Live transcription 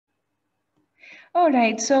All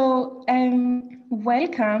right, so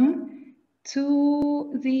welcome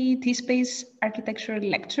to the T-Space Architecture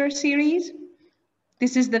Lecture Series.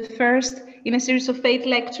 This is the first in a series of 8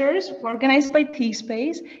 lectures organized by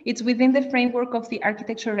T-Space. It's within the framework of the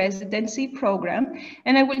Architecture Residency program.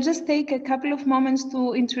 And I will just take a couple of moments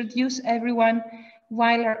to introduce everyone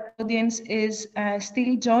while our audience is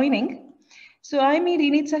still joining. So I'm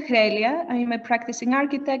Kostis Kourelis. I'm a practicing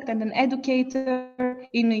architect and an educator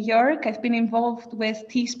in New York. I've been involved with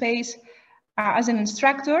T-Space as an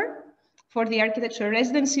instructor for the architecture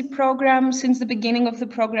residency program since the beginning of the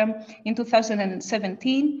program in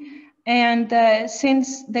 2017. And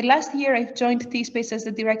since the last year, I've joined T-Space as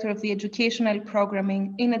the director of the educational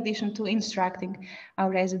programming, in addition to instructing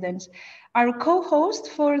our residents. Our co-host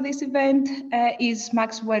for this event is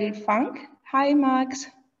Maxwell Funk. Hi, Max.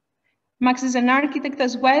 Max is an architect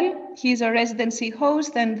as well. He's a residency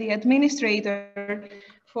host and the administrator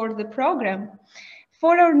for the program.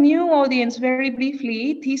 For our new audience, very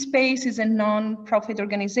briefly, T-Space is a non-profit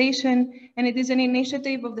organization, and it is an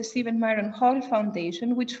initiative of the Stephen Myron Hall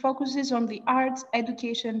Foundation, which focuses on the arts,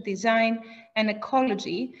 education, design, and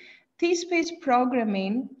ecology. T-Space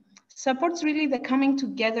programming supports really the coming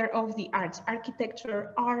together of the arts,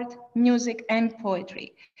 architecture, art, music, and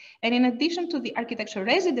poetry. And in addition to the architecture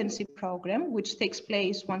residency program, which takes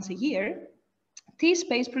place once a year,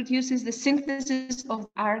 T-Space produces the synthesis of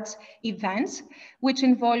arts events, which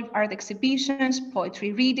involve art exhibitions,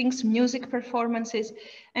 poetry readings, music performances,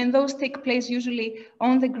 and those take place usually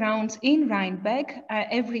on the grounds in Rhinebeck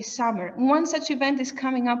every summer. One such event is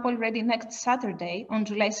coming up already next Saturday on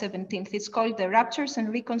July 17th. It's called The Raptures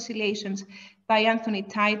and Reconciliations by Anthony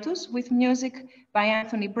Titus, with music by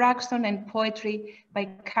Anthony Braxton and poetry by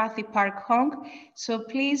Kathy Park Hong. So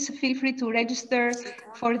please feel free to register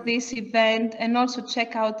for this event and also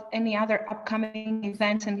check out any other upcoming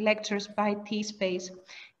events and lectures by T-Space.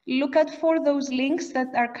 Look out for those links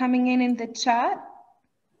that are coming in the chat.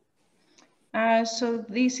 So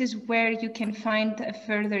this is where you can find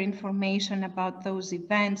further information about those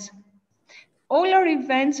events. All our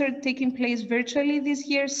events are taking place virtually this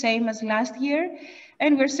year, same as last year,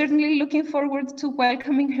 and we're certainly looking forward to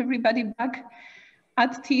welcoming everybody back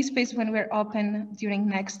at T-Space when we're open during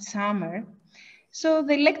next summer. So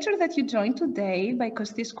the lecture that you joined today by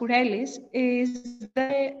Kostis Kourelis is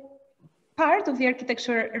the part of the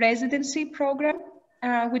architecture residency program,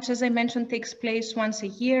 which, as I mentioned, takes place once a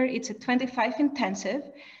year. It's a 25 intensive.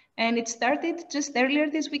 And it started just earlier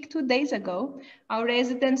this week, 2 days ago. Our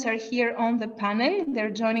residents are here on the panel.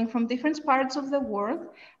 They're joining from different parts of the world.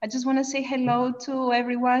 I just want to say hello to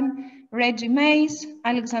everyone. Reggie Mays,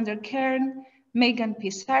 Alexander Kern, Megan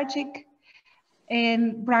Pisarczyk,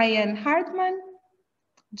 and Brian Hartman,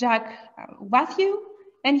 Jack Watthew,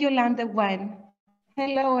 and Yolanda Wen.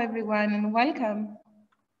 Hello, everyone, and welcome.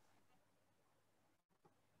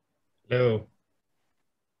 Hello.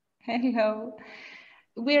 Hello.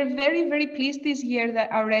 We're very, very pleased this year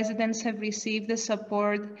that our residents have received the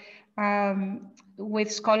support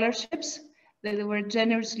with scholarships that were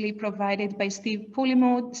generously provided by Steve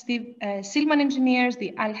Pulimud, Silman Engineers,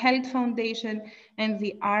 the Al Held Foundation, and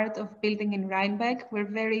the Art of Building in Rhinebeck. We're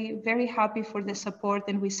very, very happy for the support,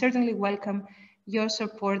 and we certainly welcome your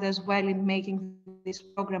support as well in making this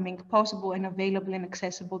programming possible and available and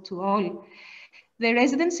accessible to all. The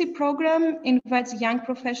residency program invites young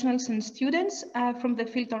professionals and students from the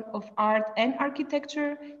field of art and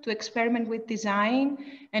architecture to experiment with design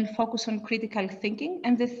and focus on critical thinking.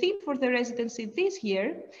 And the theme for the residency this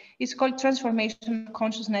year is called Transformation of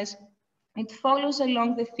Consciousness. It follows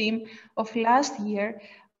along the theme of last year,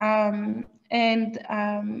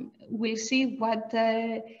 we'll see what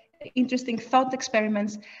interesting thought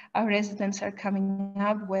experiments our residents are coming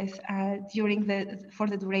up with for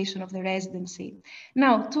the duration of the residency.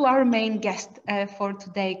 Now, to our main guest for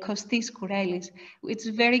today, Kostis Kourelis. It's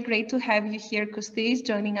very great to have you here, Kostis,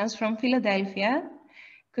 joining us from Philadelphia.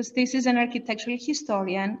 Kostis is an architectural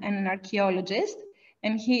historian and an archaeologist,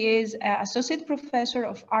 and he is associate professor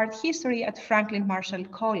of art history at Franklin Marshall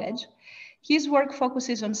College. His work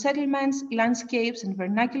focuses on settlements, landscapes, and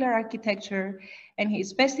vernacular architecture, and he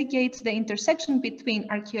investigates the intersection between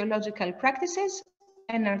archaeological practices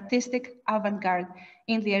and artistic avant-garde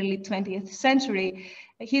in the early 20th century.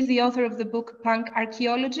 He's the author of the book Punk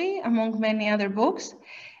Archaeology, among many other books.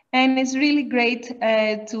 And it's really great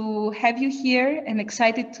to have you here and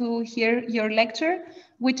excited to hear your lecture,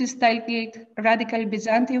 which is titled Radical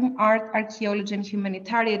Byzantium, Art, Archaeology, and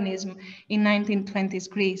Humanitarianism in 1920s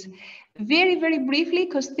Greece. Very, very briefly,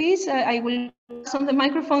 Kostis, I will pass on the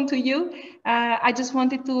microphone to you. I just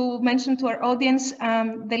wanted to mention to our audience,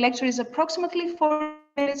 the lecture is approximately 40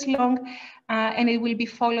 minutes long, and it will be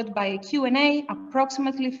followed by a Q&A,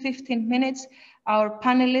 approximately 15 minutes. Our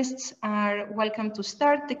panelists are welcome to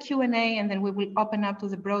start the Q&A, and then we will open up to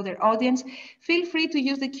the broader audience. Feel free to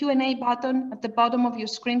use the Q&A button at the bottom of your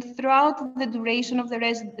screen throughout the duration of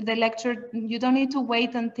the lecture. You don't need to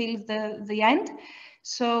wait until the end.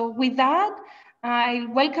 So with that, I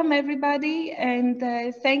welcome everybody, and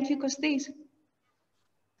thank you, Kostis.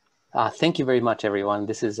 Thank you very much, everyone.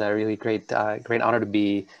 This is a really great honor to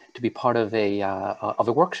be part of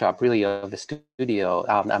a workshop, really, of a studio.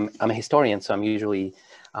 I'm a historian, so I'm usually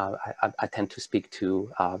I tend to speak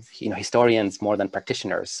to historians more than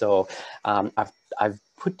practitioners. So I've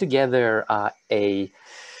put together a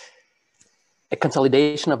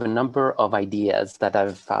consolidation of a number of ideas that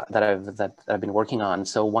I've been working on.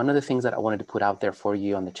 So one of the things that I wanted to put out there for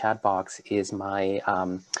you on the chat box is my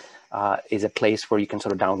is a place where you can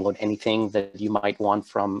sort of download anything that you might want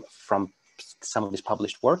from some of this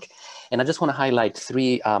published work. And I just want to highlight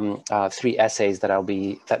three essays that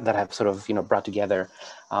I've sort of brought together.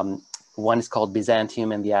 One is called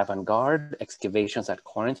Byzantium and the Avant-Garde, Excavations at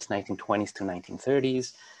Corinth, 1920s to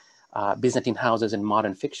 1930s. Byzantine Houses and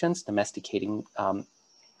Modern Fictions, Domesticating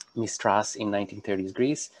Mistras in 1930s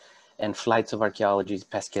Greece, and Flights of Archaeology,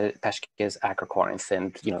 Peshkes, Acre, Corinth.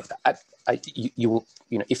 And you will,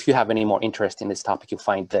 if you have any more interest in this topic, you'll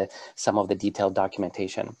find some of the detailed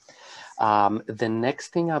documentation. The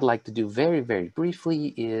next thing I'd like to do very, very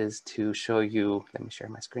briefly is to show you, let me share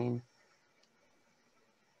my screen.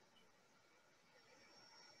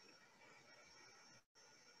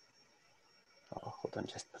 Oh, hold on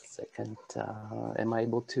just a second. Am I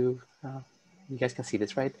able to, you guys can see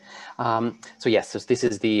this, right? So yes, so this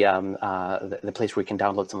is the place where you can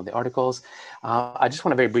download some of the articles. I just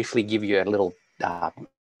want to very briefly give you a little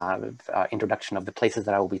introduction of the places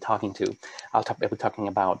that I will be talking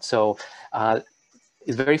about. So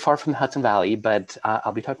it's very far from the Hudson Valley, but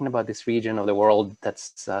I'll be talking about this region of the world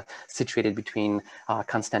that's situated between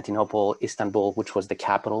Constantinople, Istanbul, which was the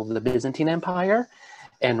capital of the Byzantine Empire,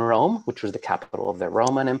 and Rome, which was the capital of the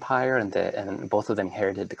Roman Empire, and both of them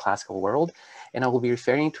inherited the classical world. And I will be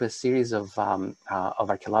referring to a series of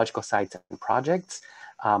archaeological sites and projects,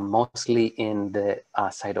 mostly in the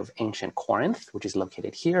site of ancient Corinth, which is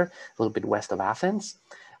located here, a little bit west of Athens.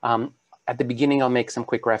 At the beginning, I'll make some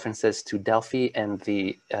quick references to Delphi and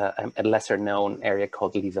a lesser known area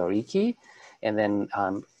called Lithoriki, and then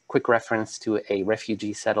quick reference to a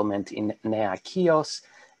refugee settlement in Nea Chios,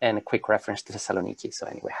 and a quick reference to Thessaloniki. So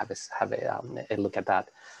anyway, have a look at that.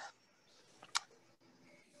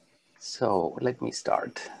 So let me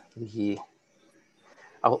start.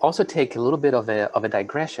 I will also take a little bit of a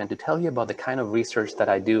digression to tell you about the kind of research that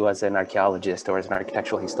I do as an archaeologist or as an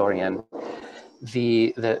architectural historian.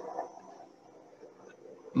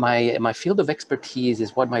 My field of expertise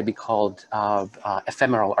is what might be called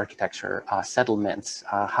ephemeral architecture, settlements,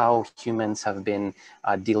 how humans have been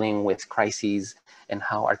dealing with crises, and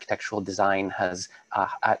how architectural design has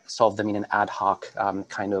solved them in an ad hoc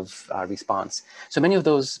kind of response. So many of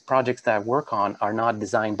those projects that I work on are not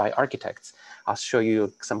designed by architects. I'll show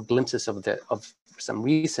you some glimpses of some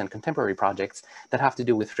recent contemporary projects that have to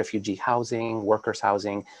do with refugee housing, workers'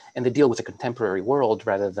 housing, and they deal with a contemporary world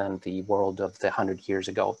rather than the world of the 100 years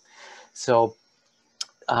ago. So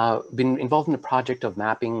been involved in the project of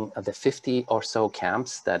mapping the 50 or so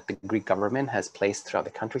camps that the Greek government has placed throughout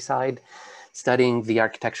the countryside, studying the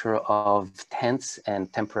architecture of tents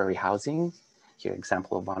and temporary housing. Here,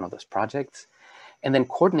 example of one of those projects. And then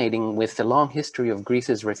coordinating with the long history of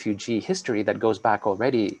Greece's refugee history that goes back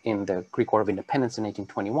already in the Greek War of Independence in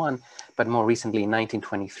 1821, but more recently in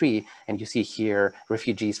 1923. And you see here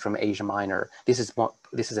refugees from Asia Minor. This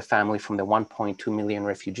is a family from the 1.2 million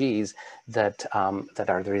refugees that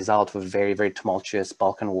are the result of very, very tumultuous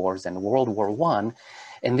Balkan Wars and World War I.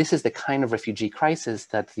 And this is the kind of refugee crisis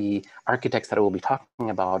that the architects that I will be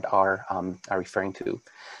talking about are referring to.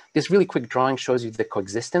 This really quick drawing shows you the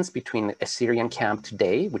coexistence between a Syrian camp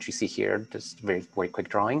today, which you see here, just very, very quick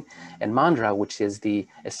drawing, and Mandra, which is a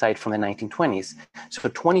site from the 1920s. So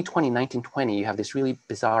 1920, you have this really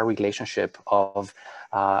bizarre relationship of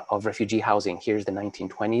refugee housing. Here's the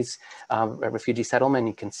 1920s refugee settlement.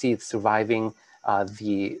 You can see it's surviving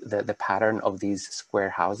the pattern of these square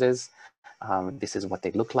houses. This is what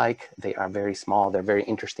they look like. They are very small. They're very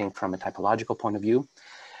interesting from a typological point of view.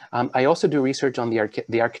 I also do research on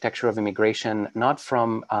the architecture of immigration, not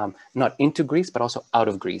into Greece, but also out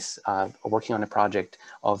of Greece, working on a project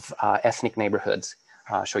of ethnic neighborhoods.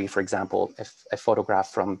 I'll show you, for example, a photograph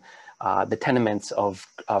from the tenements of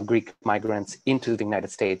Greek migrants into the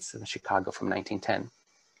United States in Chicago from 1910.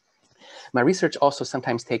 My research also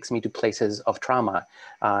sometimes takes me to places of trauma.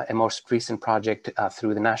 A most recent project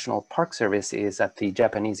through the National Park Service is at the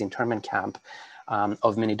Japanese internment camp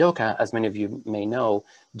of Minidoka. As many of you may know,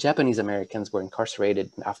 Japanese Americans were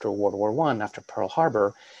incarcerated after World War I, after Pearl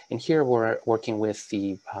Harbor. And here we're working with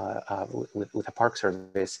the Park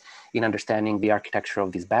Service in understanding the architecture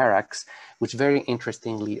of these barracks, which very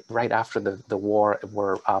interestingly, right after the war,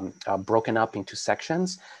 were broken up into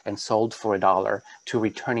sections and sold for $1 to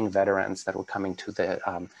returning veterans that were coming to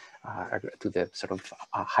the sort of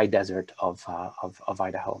high desert of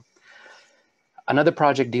Idaho. Another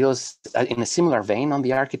project deals in a similar vein on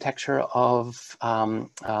the architecture of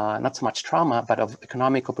not so much trauma, but of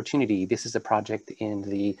economic opportunity. This is a project in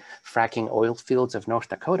the fracking oil fields of North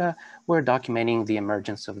Dakota. We're documenting the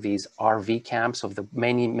emergence of these RV camps of the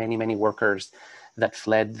many workers that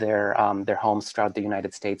fled their homes throughout the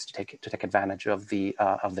United States to take advantage of the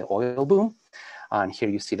oil boom. And here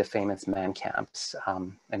you see the famous man camps.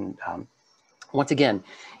 Once again,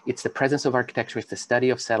 it's the presence of architecture, it's the study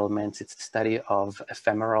of settlements, it's the study of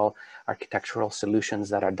ephemeral architectural solutions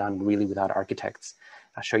that are done really without architects.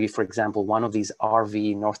 I'll show you, for example, one of these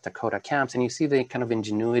RV North Dakota camps, and you see the kind of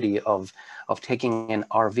ingenuity of taking an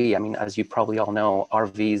RV. I mean, as you probably all know,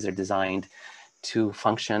 RVs are designed to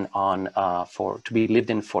function on, to be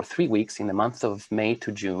lived in for 3 weeks in the month of May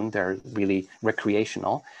to June. They're really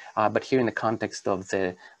recreational, but here in the context of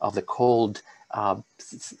the cold,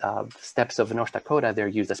 steppes of North Dakota, they're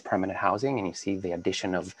used as permanent housing, and you see the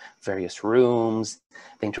addition of various rooms,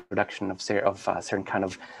 the introduction of certain kind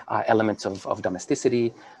of elements of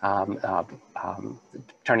domesticity,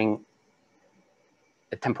 turning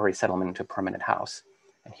a temporary settlement into a permanent house.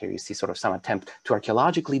 And here you see sort of some attempt to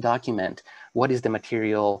archaeologically document what is the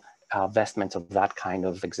material vestments of that kind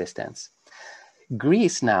of existence.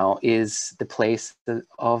 Greece now is the place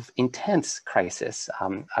of intense crisis.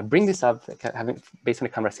 I bring this up based on a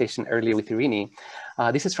conversation earlier with Irini.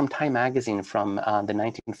 This is from Time magazine from the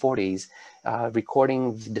 1940s,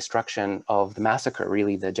 recording the destruction of the massacre,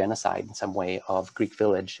 really the genocide in some way, of Greek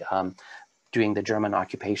village during the German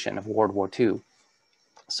occupation of World War II.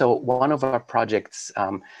 So one of our projects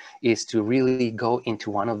is to really go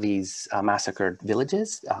into one of these massacred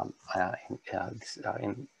villages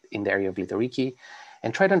in the area of Litoriki,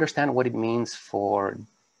 and try to understand what it means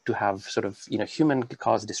to have sort of,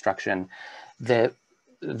 human-caused destruction. The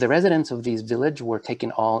residents of these villages were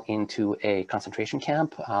taken all into a concentration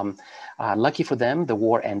camp. Lucky for them, the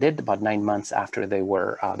war ended about 9 months after their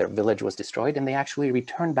village was destroyed, and they actually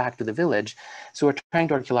returned back to the village. So we're trying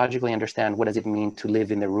to archaeologically understand what does it mean to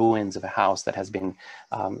live in the ruins of a house that has been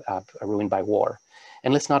ruined by war.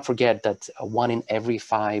 And let's not forget that 1 in every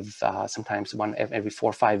 5, sometimes 1 every 4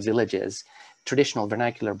 or 5 villages, traditional,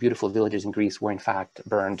 vernacular, beautiful villages in Greece were in fact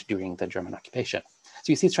burned during the German occupation.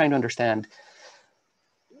 So you see, it's trying to understand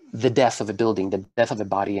the death of a building, the death of a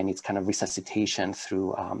body, and its kind of resuscitation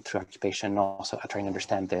through occupation, and also trying to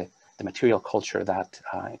understand the material culture that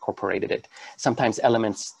incorporated it. Sometimes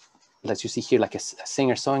elements, as you see here, like a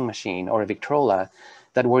Singer sewing machine or a Victrola,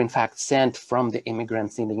 that were in fact sent from the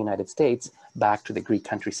immigrants in the United States back to the Greek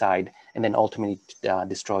countryside, and then ultimately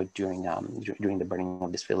destroyed during the burning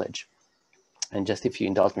of this village. And just if you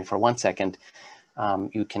indulge me for 1 second,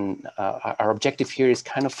 our objective here is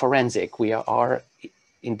kind of forensic. We are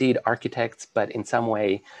indeed architects, but in some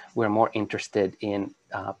way we're more interested in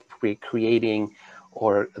creating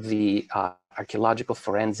or the archaeological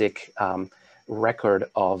forensic record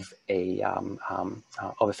of a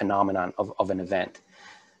phenomenon, of an event.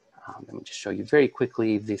 Let me just show you very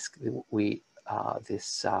quickly this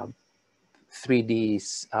 3D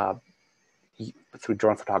through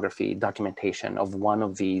drone photography documentation of one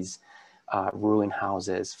of these ruin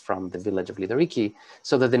houses from the village of Litoriki,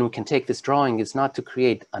 so that then we can take this drawing. It's not to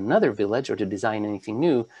create another village or to design anything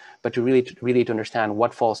new, but to really to understand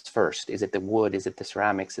what falls first. Is it the wood? Is it the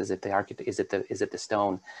ceramics? Is it the architect? Is it the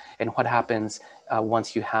stone? And what happens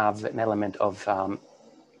once you have an element of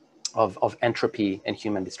entropy and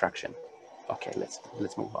human destruction? Okay, let's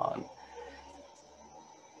move on.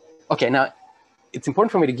 Okay, now it's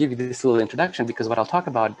important for me to give you this little introduction, because what I'll talk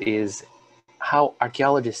about is how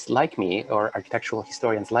archaeologists like me, or architectural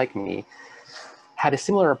historians like me, had a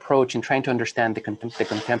similar approach in trying to understand the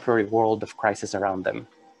contemporary world of crisis around them.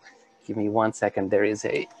 Give me 1 second. There is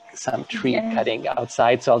some tree cutting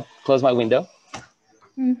outside, so I'll close my window.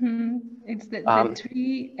 Mm-hmm. It's the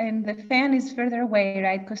tree, and the fan is further away,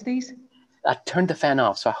 right, Kostis? I turned the fan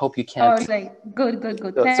off, so I hope you can't. Oh, it's like good.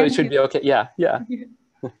 So it should be okay. Yeah.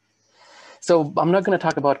 So I'm not going to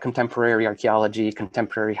talk about contemporary archaeology,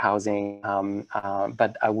 contemporary housing,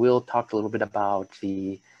 but I will talk a little bit about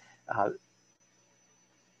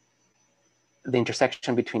the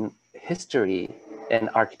intersection between history and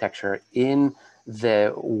architecture in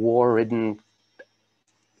the war-ridden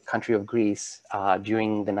country of Greece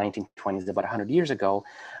during the 1920s, about 100 years ago,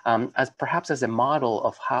 as perhaps as a model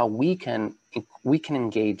of how we can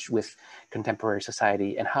engage with contemporary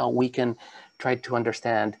society and how we can try to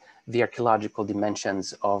understand the archaeological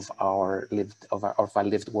dimensions of our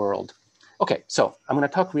lived world. Okay, so I'm going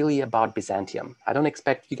to talk really about Byzantium. I don't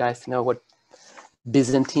expect you guys to know what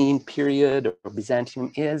Byzantine period or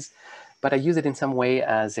Byzantium is, but I use it in some way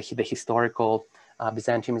as the historical.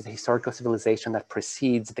 Byzantium is the historical civilization that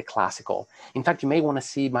precedes the classical. In fact, you may want to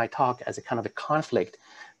see my talk as a kind of a conflict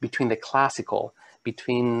between the classical,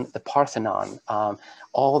 between the Parthenon,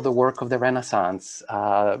 all the work of the Renaissance,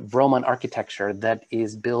 Roman architecture that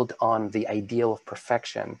is built on the ideal of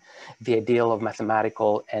perfection, the ideal of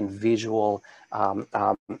mathematical and visual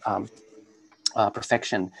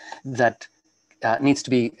perfection that needs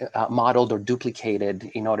to be modeled or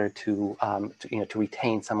duplicated in order to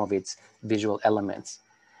retain some of its visual elements.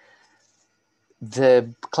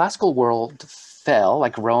 The classical world fell,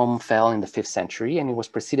 like Rome fell in the 5th century, and it was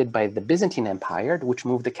preceded by the Byzantine Empire, which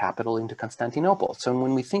moved the capital into Constantinople. So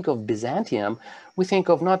when we think of Byzantium, we think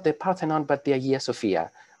of not the Parthenon, but the Hagia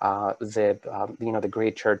Sophia, the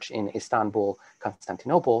great church in Istanbul,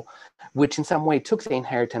 Constantinople, which in some way took the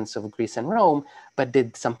inheritance of Greece and Rome, but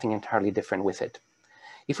did something entirely different with it.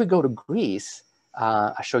 If we go to Greece,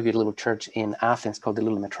 I show you a little church in Athens called the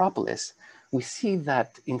Little Metropolis. We see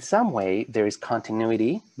that in some way there is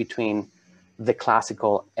continuity between the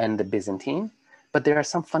classical and the Byzantine, but there are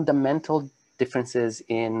some fundamental differences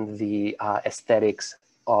in the aesthetics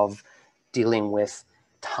of dealing with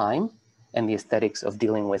time and the aesthetics of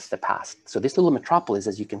dealing with the past. So this little metropolis,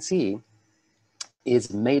 as you can see,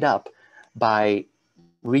 is made up by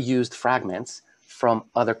reused fragments from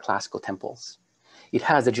other classical temples. It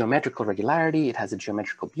has a geometrical regularity, it has a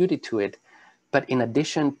geometrical beauty to it, but in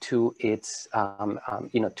addition to its,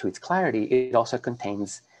 to its clarity, it also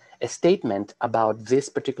contains a statement about this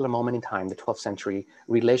particular moment in time, the 12th century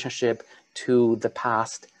relationship to the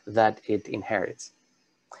past that it inherits.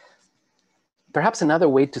 Perhaps another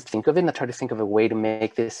way to think of it, and I try to think of a way to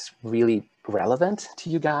make this really relevant to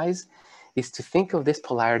you guys, is to think of this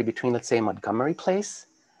polarity between, let's say, Montgomery Place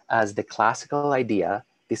as the classical idea,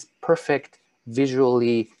 this perfect,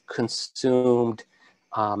 visually consumed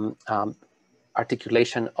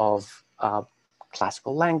articulation of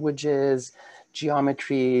classical languages,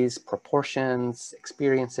 geometries, proportions,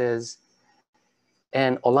 experiences,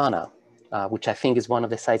 and Olana, which I think is one of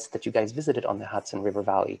the sites that you guys visited on the Hudson River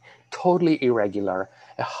Valley. Totally irregular,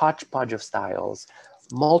 a hodgepodge of styles,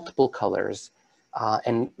 multiple colors,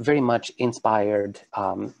 and very much inspired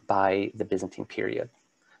by the Byzantine period.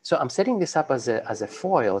 So I'm setting this up as a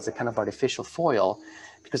foil, as a kind of artificial foil,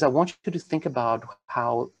 because I want you to think about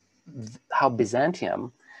how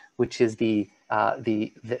Byzantium, which is the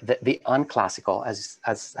unclassical,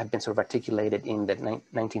 as have been sort of articulated in the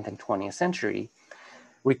 19th and 20th century,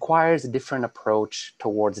 requires a different approach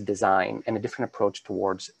towards design and a different approach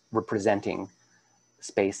towards representing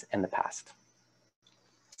space and the past.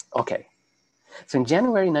 Okay, so in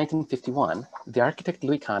January 1951, the architect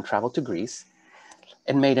Louis Kahn traveled to Greece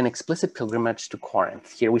and made an explicit pilgrimage to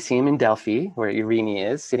Corinth. Here we see him in Delphi, where Irene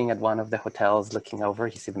is, sitting at one of the hotels looking over.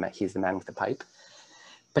 He's the man with the pipe.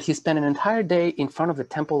 But he spent an entire day in front of the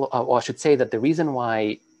temple. Or I should say that the reason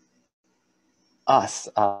why us,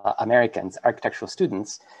 Americans, architectural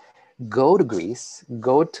students, go to Greece,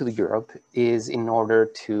 go to Europe, is in order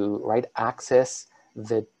to access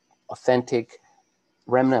the authentic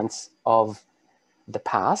remnants of the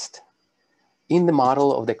past in the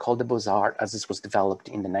model of the École des Beaux-Arts as this was developed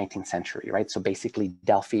in the 19th century, right? So basically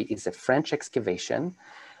Delphi is a French excavation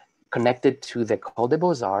connected to the École des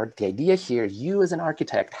Beaux-Arts. The idea here, you as an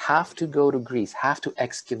architect have to go to Greece, have to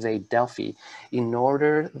excavate Delphi in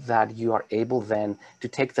order that you are able then to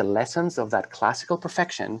take the lessons of that classical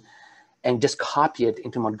perfection and just copy it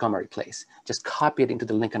into Montgomery Place, just copy it into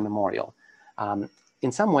the Lincoln Memorial.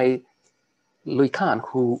 In some way, Louis Kahn,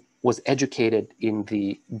 who was educated in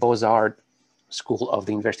the Beaux-Arts School of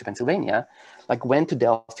the University of Pennsylvania, went to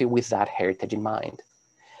Delphi with that heritage in mind.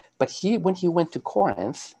 But when he went to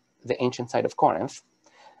Corinth, the ancient site of Corinth,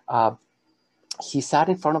 he sat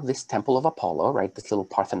in front of this temple of Apollo, right? This little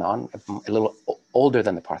Parthenon, a little older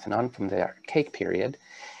than the Parthenon from the archaic period.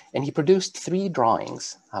 And he produced 3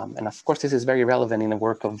 drawings. And of course, this is very relevant in the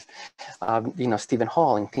work of, Stephen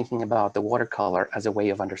Hall in thinking about the watercolor as a way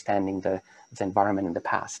of understanding the environment in the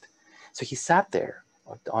past. So he sat there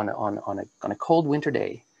on a cold winter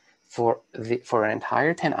day for an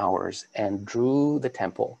entire 10 hours and drew the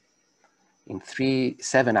temple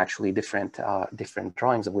seven actually different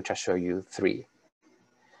drawings, of which I show you three.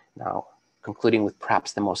 Now, concluding with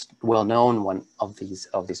perhaps the most well-known one of these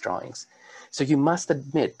drawings. So you must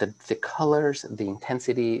admit that the colors, the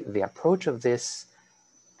intensity, the approach of this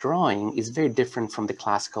drawing is very different from the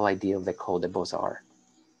classical idea of the École des Beaux-Arts.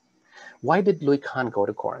 Why did Louis Kahn go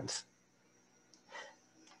to Corinth?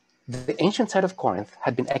 The ancient site of Corinth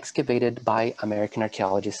had been excavated by American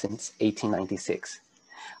archaeologists since 1896.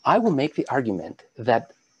 I will make the argument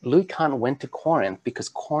that Louis Kahn went to Corinth because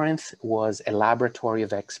Corinth was a laboratory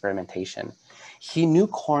of experimentation. He knew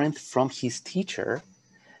Corinth from his teacher,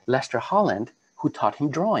 Lester Holland, who taught him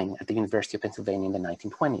drawing at the University of Pennsylvania in the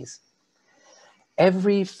 1920s.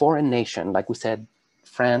 Every foreign nation, like we said,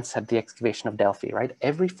 France had the excavation of Delphi, right?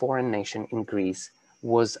 Every foreign nation in Greece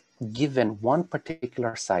was given one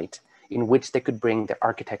particular site in which they could bring their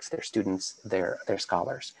architects, their students, their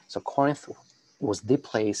scholars. So Corinth was the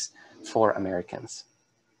place for Americans.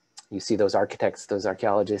 You see those architects, those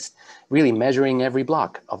archaeologists really measuring every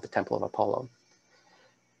block of the Temple of Apollo.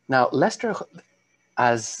 Now, Lester,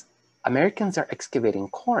 as Americans are excavating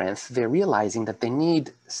Corinth, they're realizing that they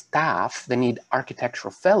need staff, they need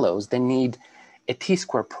architectural fellows, they need a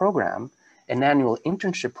T-square program, an annual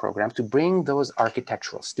internship program to bring those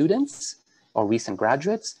architectural students or recent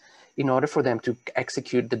graduates in order for them to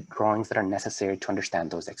execute the drawings that are necessary to understand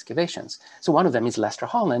those excavations. So one of them is Lester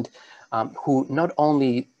Holland, who not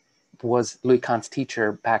only was Louis Kahn's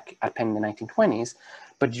teacher back at Penn in the 1920s,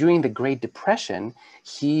 but during the Great Depression,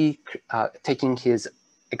 he, taking his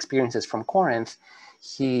experiences from Corinth,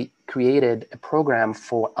 he created a program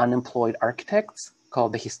for unemployed architects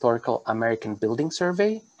called the Historical American Building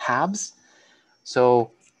Survey, HABS.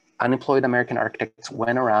 So unemployed American architects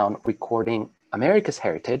went around recording America's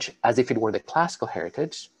heritage as if it were the classical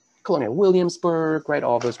heritage, Colonial Williamsburg, right?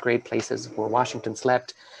 All those great places where Washington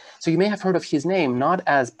slept. So you may have heard of his name, not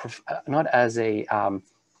as a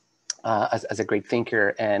great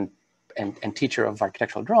thinker and teacher of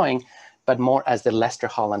architectural drawing, but more as the Lester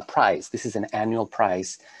Holland Prize. This is an annual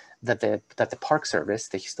prize that the Park Service,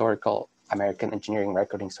 the Historical American Engineering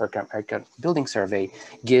Record, Historical American Building Survey,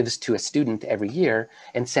 gives to a student every year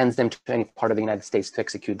and sends them to any part of the United States to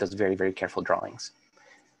execute those very, very careful drawings.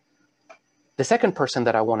 The second person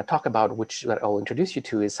that I want to talk about, which I'll introduce you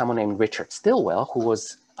to, is someone named Richard Stilwell, who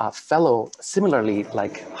was a fellow, similarly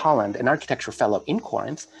like Holland, an architecture fellow in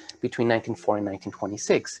Corinth between 1904 and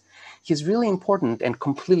 1926. He's really important and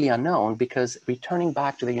completely unknown because returning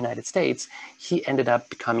back to the United States, he ended up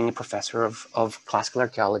becoming a professor of classical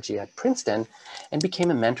archaeology at Princeton and became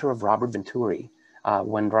a mentor of Robert Venturi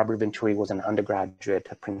when Robert Venturi was an undergraduate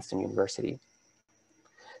at Princeton University.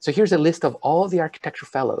 So here's a list of all the architecture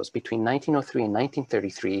fellows between 1903 and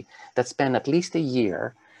 1933 that spent at least a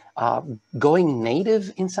year going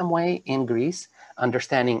native in some way in Greece,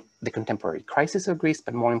 understanding the contemporary crisis of Greece,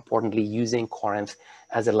 but more importantly, using Corinth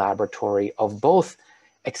as a laboratory of both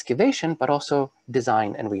excavation, but also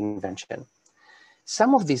design and reinvention.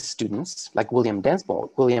 Some of these students, like William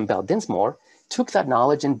Bell Dinsmore, took that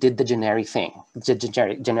knowledge and did the generic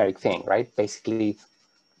thing, right? Basically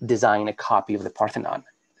design a copy of the Parthenon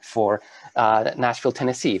for Nashville,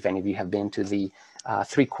 Tennessee. If any of you have been to the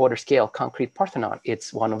 3/4 scale concrete Parthenon,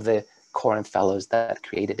 it's one of the Corinth fellows that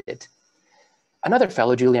created it. Another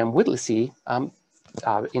fellow, Julian Whittlesey,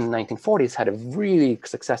 in the 1940s had a really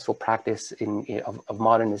successful practice of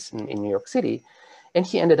modernism in New York City. And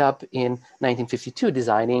he ended up in 1952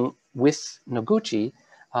 designing with Noguchi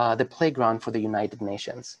the playground for the United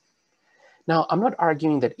Nations. Now, I'm not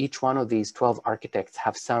arguing that each one of these 12 architects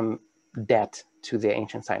have some debt to the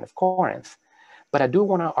ancient site of Corinth, but I do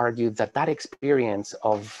want to argue that that experience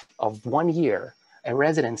of 1 year, a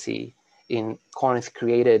residency in Corinth,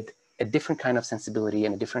 created a different kind of sensibility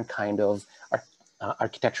and a different kind of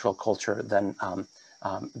architectural culture than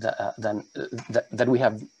that we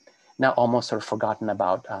have now almost sort of forgotten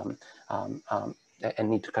about and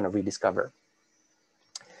need to kind of rediscover.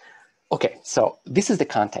 Okay, so this is the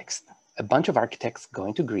context. A bunch of architects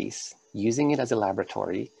going to Greece, using it as a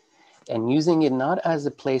laboratory, and using it not as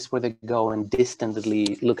a place where they go and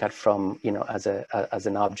distantly look at from, you know, as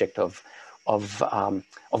an object of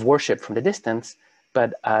worship from the distance,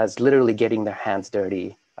 but as literally getting their hands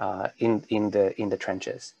dirty in the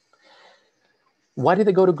trenches. Why did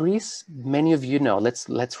they go to Greece? Many of you know.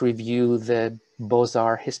 Let's review the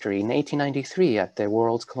Beaux-Arts history. In 1893, at the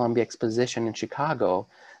World's Columbia Exposition in Chicago,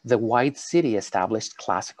 the White City established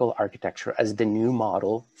classical architecture as the new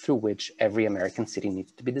model through which every American city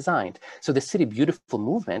needs to be designed. So the City Beautiful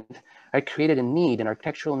movement created a need, an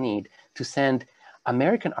architectural need, to send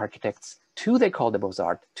American architects to the École des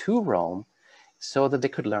Beaux-Arts, to Rome, so that they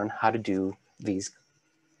could learn how to do these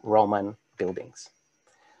Roman buildings.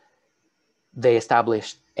 They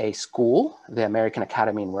established a school, the American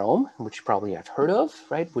Academy in Rome, which you probably have heard of,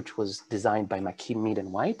 right? Which was designed by McKim, Mead,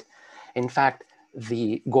 and White. In fact,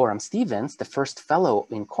 the Gorham Stevens, the first fellow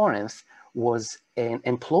in Corinth, was an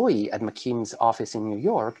employee at McKim's office in New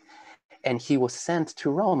York, and he was sent to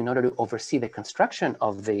Rome in order to oversee the construction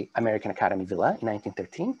of the American Academy Villa in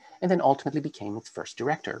 1913, and then ultimately became its first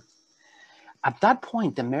director. At that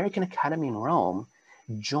point, the American Academy in Rome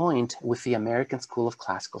joined with the American School of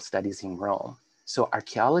Classical Studies in Rome. So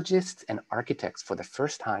archaeologists and architects for the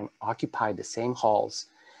first time occupied the same halls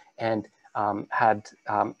and had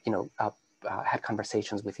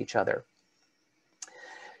conversations with each other.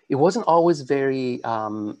 It wasn't always very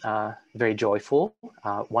joyful.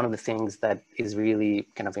 One of the things that is really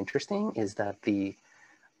kind of interesting is that the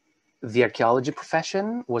archaeology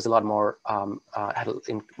profession was a lot more,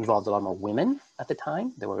 involved a lot more women at the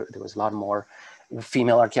time. There was a lot more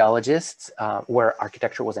female archaeologists, where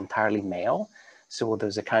architecture was entirely male. So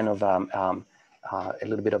there's a kind of a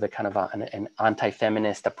little bit of a kind of an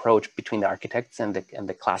anti-feminist approach between the architects and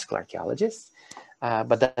the classical archaeologists.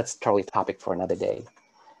 But that's probably a topic for another day.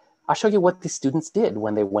 I'll show you what the students did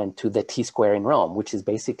when they went to the T-Square in Rome, which is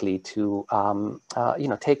basically to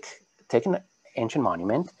take an ancient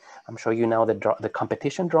monument. I'm showing you now the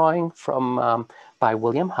competition drawing from by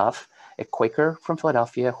William Huff, a Quaker from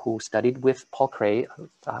Philadelphia who studied with Paul Cray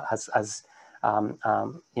as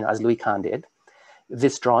Louis Kahn did.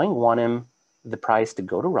 This drawing won him the prize to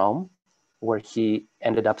go to Rome, where he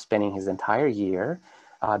ended up spending his entire year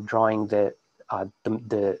drawing the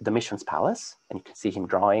Mission's Palace, and you can see him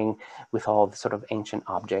drawing with all the sort of ancient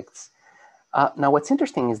objects. Now, what's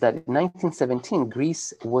interesting is that in 1917,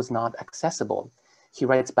 Greece was not accessible. He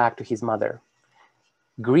writes back to his mother,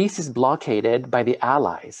 Greece is blockaded by the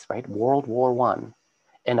Allies, right? World War I.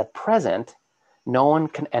 And at present, no one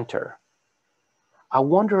can enter. I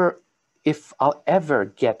wonder if I'll ever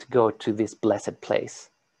get to go to this blessed place.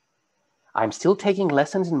 I'm still taking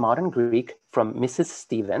lessons in modern Greek from Mrs.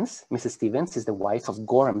 Stevens. Mrs. Stevens is the wife of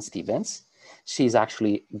Gorham Stevens. She's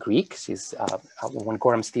actually Greek. She's when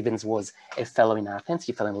Gorham Stevens was a fellow in Athens,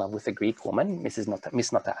 he fell in love with a Greek woman, Miss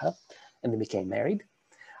Notaha, and they became married.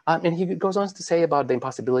 And he goes on to say about the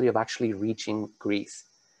impossibility of actually reaching Greece.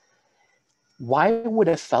 Why would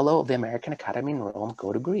a fellow of the American Academy in Rome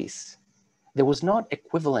go to Greece? There was not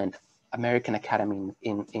equivalent American Academy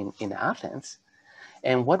in Athens.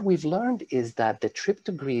 And what we've learned is that the trip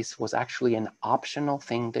to Greece was actually an optional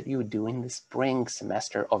thing that you do in the spring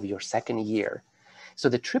semester of your second year. So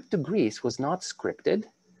the trip to Greece was not scripted.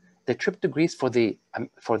 The trip to Greece for the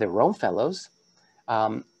Rome Fellows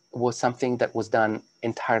was something that was done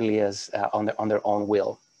entirely as on their own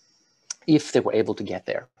will, if they were able to get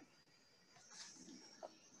there.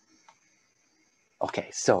 Okay,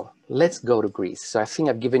 so let's go to Greece. So I think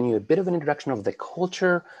I've given you a bit of an introduction of the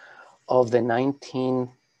culture of the 1910s,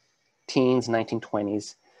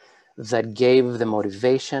 1920s that gave the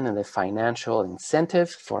motivation and the financial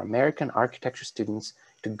incentive for American architecture students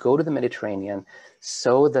to go to the Mediterranean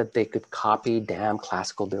so that they could copy damn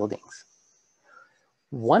classical buildings.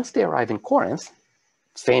 Once they arrive in Corinth,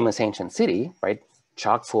 famous ancient city, right,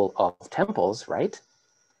 chock full of temples, right,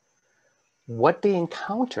 what they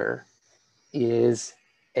encounter is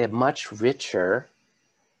a much richer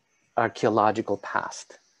archaeological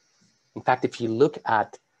past. In fact, if you look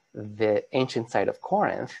at the ancient site of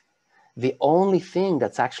Corinth, the only thing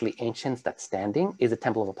that's actually ancient that's standing is the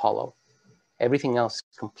Temple of Apollo. Everything else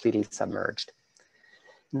is completely submerged.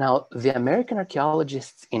 Now, the American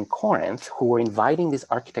archaeologists in Corinth who were inviting these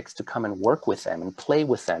architects to come and work with them and play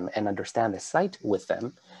with them and understand the site with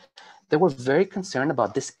them, they were very concerned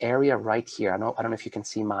about this area right here. I don't know if you can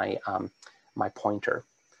see my, my pointer.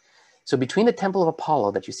 So between the Temple of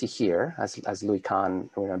Apollo that you see here, as Louis Kahn,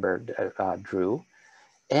 remember, drew,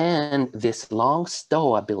 and this long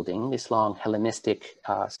Stoa building, this long Hellenistic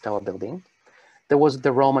Stoa building, there was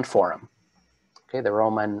the Roman Forum, okay, the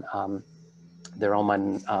Roman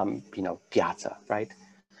piazza, right?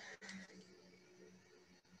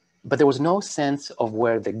 But there was no sense of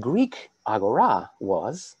where the Greek agora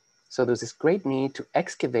was. So there was this great need to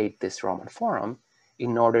excavate this Roman Forum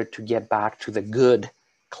in order to get back to the good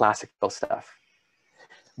classical stuff.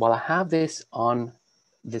 While I have this on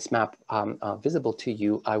this map visible to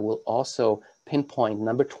you, I will also pinpoint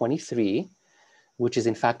number 23, which is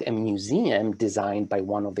in fact a museum designed by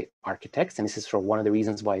one of the architects. And this is for one of the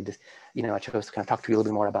reasons why this, I chose to kind of talk to you a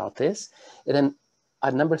little bit more about this. And then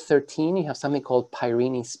at number 13, you have something called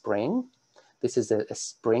Pyrene Spring. This is a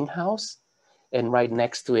spring house. And right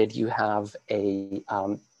next to it, you have a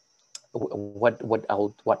what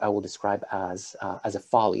I will describe as a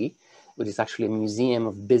folly, which is actually a museum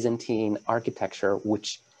of Byzantine architecture,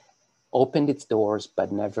 which opened its doors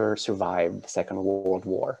but never survived the Second World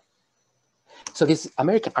War. So these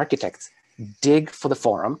American architects dig for the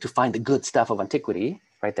forum to find the good stuff of antiquity,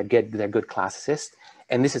 right? They're good classicists,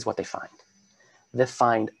 and this is what they find. They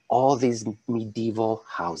find all these medieval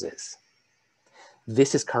houses.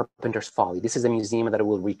 This is Carpenter's Folly. This is a museum that I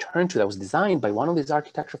will return to that was designed by one of these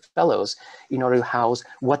architectural fellows in order to house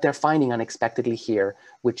what they're finding unexpectedly here,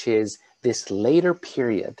 which is this later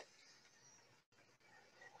period.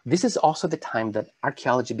 This is also the time that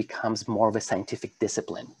archaeology becomes more of a scientific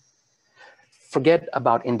discipline. Forget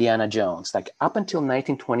about Indiana Jones. Like up until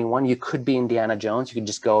 1921, you could be Indiana Jones. You could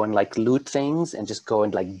just go and like loot things and just go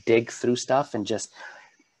and like dig through stuff and just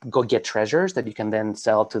go get treasures that you can then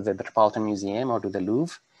sell to the Metropolitan Museum or to the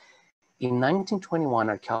Louvre. In 1921,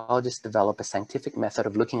 archaeologists developed a scientific method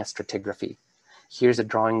of looking at stratigraphy. Here's a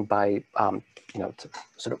drawing by,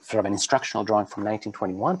 sort of an instructional drawing from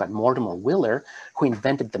 1921 by Mortimer Wheeler, who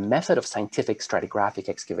invented the method of scientific stratigraphic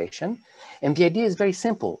excavation. And the idea is very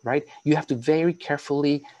simple, right? You have to very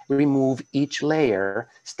carefully remove each layer,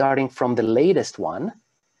 starting from the latest one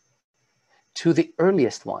to the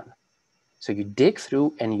earliest one. So you dig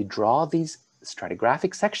through and you draw these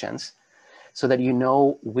stratigraphic sections so that you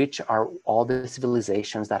know which are all the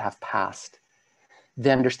civilizations that have passed.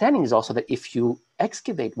 The understanding is also that if you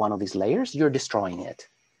excavate one of these layers, you're destroying it.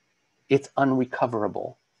 It's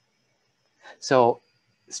unrecoverable. So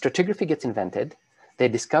stratigraphy gets invented, they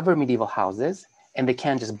discover medieval houses, and they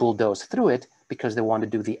can't just bulldoze through it because they want to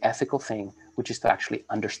do the ethical thing, which is to actually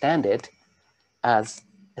understand it as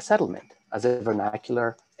a settlement, as a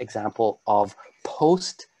vernacular example of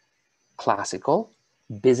post-classical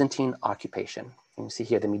Byzantine occupation. And you see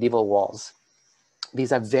here the medieval walls.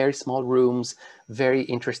 These are very small rooms, very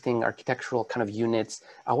interesting architectural kind of units.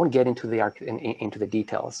 I won't get into the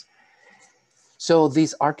details. So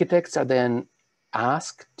these architects are then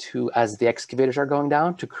asked to, as the excavators are going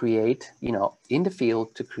down, to create, in the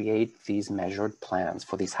field, to create these measured plans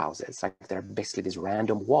for these houses. Like they're basically these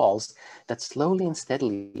random walls that slowly and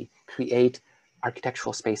steadily create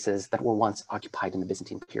architectural spaces that were once occupied in the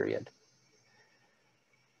Byzantine period.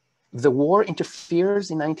 The war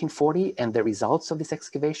interferes in 1940, and the results of this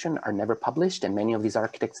excavation are never published, and many of these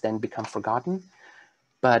architects then become forgotten.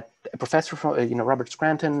 But a professor from, Robert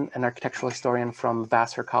Scranton, an architectural historian from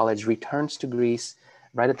Vassar College, returns to Greece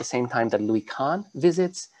right at the same time that Louis Kahn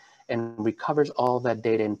visits and recovers all that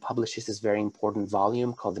data and publishes this very important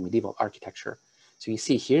volume called The Medieval Architecture. So you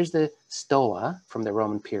see, here's the stoa from the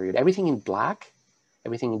Roman period. Everything in black,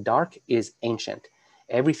 everything in dark is ancient.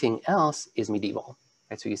 Everything else is medieval.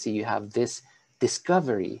 Right? So you see, you have this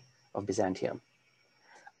discovery of Byzantium.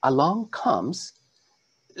 Along comes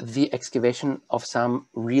the excavation of some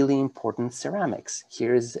really important ceramics.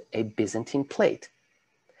 Here's a Byzantine plate.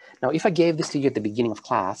 Now, if I gave this to you at the beginning of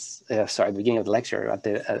class, at the beginning of the lecture,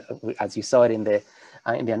 as you saw it in the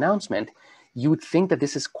announcement, you would think that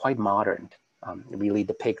this is quite modern. It really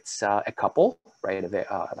depicts a couple, right?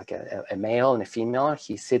 Like a male and a female.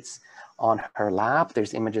 He sits on her lap.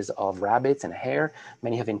 There's images of rabbits and hair.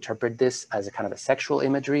 Many have interpreted this as a kind of a sexual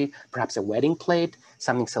imagery, perhaps a wedding plate,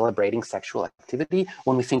 something celebrating sexual activity.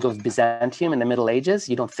 When we think of Byzantium in the Middle Ages,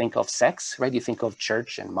 you don't think of sex, right? You think of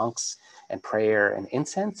church and monks and prayer and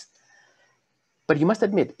incense. But you must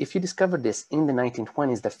admit, if you discovered this in the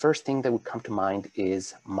 1920s, the first thing that would come to mind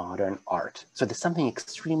is modern art. So there's something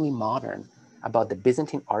extremely modern about the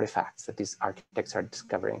Byzantine artifacts that these architects are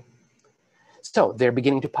discovering. So they're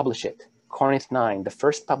beginning to publish it. Corinth 9, the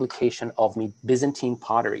first publication of Byzantine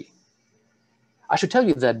pottery. I should tell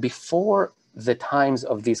you that before the times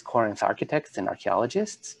of these Corinth architects and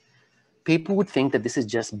archaeologists, people would think that this is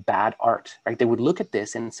just bad art, right? They would look at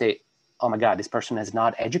this and say, oh my God, this person is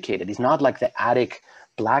not educated. He's not like the attic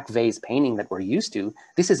black vase painting that we're used to.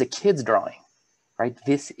 This is a kid's drawing, right?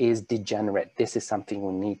 This is degenerate. This is something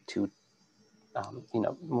we need to,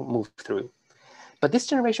 move through. But this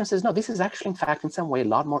generation says, no, this is actually, in fact, in some way, a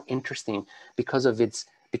lot more interesting because of its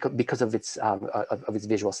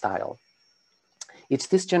visual style. It's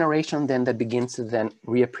this generation then that begins to then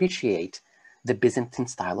reappreciate the Byzantine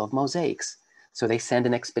style of mosaics. So they send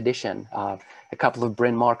an expedition. A couple of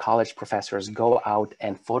Bryn Mawr College professors go out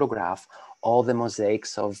and photograph all the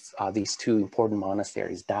mosaics of these two important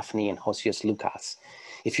monasteries, Daphne and Hosius Lukas.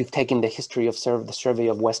 If you've taken the history of the survey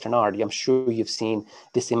of Western art, I'm sure you've seen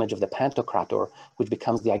this image of the Pantocrator, which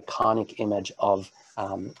becomes the iconic image of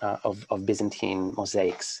Byzantine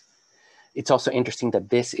mosaics. It's also interesting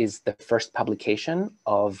that this is the first publication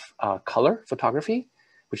of color photography.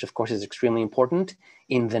 which of course is extremely important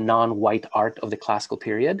in the non-white art of the classical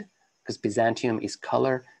period, because Byzantium is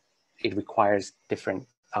color. It requires different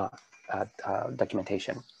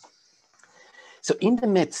documentation. So in the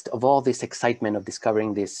midst of all this excitement of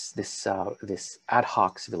discovering this ad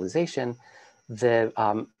hoc civilization,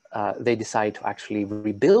 they decide to actually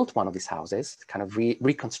rebuild one of these houses, kind of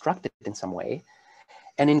reconstruct it in some way,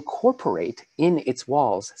 and incorporate in its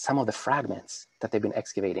walls some of the fragments that they've been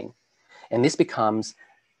excavating. And this becomes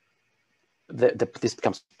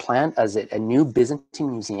planned as a new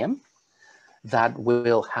Byzantine museum that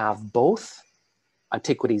will have both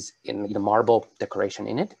antiquities in the marble decoration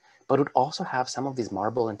in it, but would also have some of these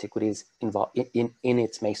marble antiquities involved in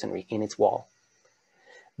its masonry, in its wall.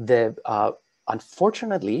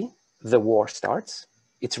 Unfortunately, the war starts.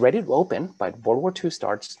 It's ready to open, but World War II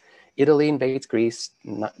starts. Italy invades Greece,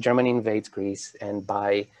 Germany invades Greece, and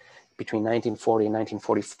by between 1940 and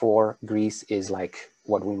 1944, Greece is like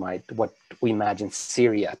what we imagine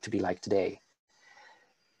Syria to be like today.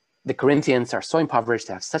 The Corinthians are so impoverished,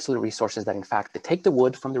 they have such little resources that in fact they take the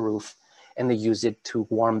wood from the roof and they use it to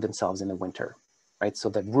warm themselves in the winter, right? So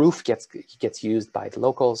the roof gets used by the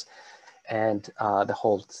locals, and the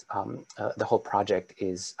whole project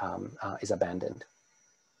is abandoned.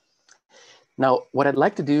 Now, what I'd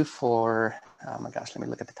like to do for, oh my gosh, let me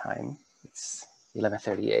look at the time. It's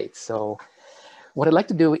 11:38. So what I'd like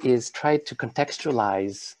to do is try to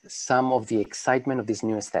contextualize some of the excitement of these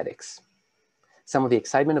new aesthetics, some of the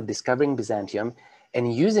excitement of discovering Byzantium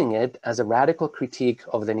and using it as a radical critique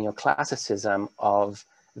of the neoclassicism of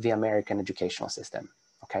the American educational system,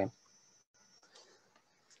 okay?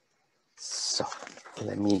 So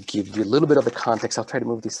let me give you a little bit of the context. I'll try to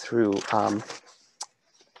move this through.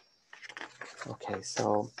 Okay,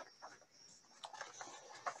 so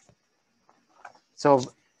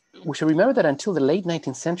we should remember that until the late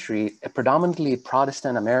 19th century, a predominantly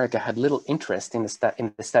Protestant America had little interest in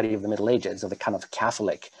the study of the Middle Ages, of the kind of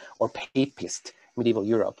Catholic or papist medieval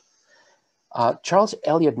Europe. Charles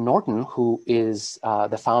Eliot Norton, who is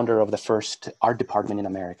the founder of the first art department in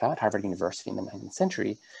America at Harvard University in the 19th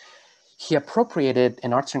century, he appropriated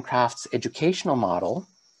an arts and crafts educational model,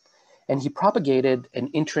 and he propagated an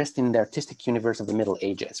interest in the artistic universe of the Middle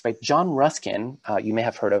Ages, right? John Ruskin, you may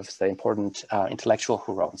have heard of, the important intellectual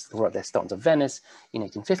who wrote The Stones of Venice in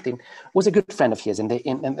 1815, was a good friend of his, and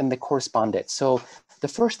they corresponded. So the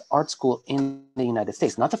first art school in the United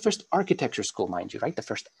States, not the first architecture school, mind you, right? The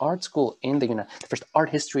first art school in the first art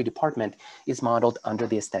history department is modeled under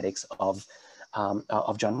the aesthetics of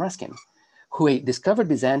John Ruskin, who discovered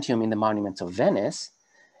Byzantium in the monuments of Venice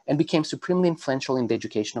and became supremely influential in the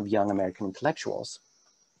education of young American intellectuals.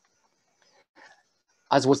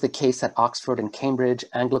 As was the case at Oxford and Cambridge,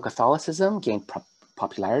 Anglo-Catholicism gained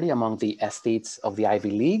popularity among the aesthetes of the Ivy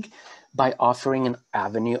League by offering an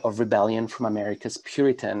avenue of rebellion from America's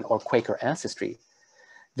Puritan or Quaker ancestry.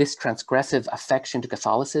 This transgressive affection to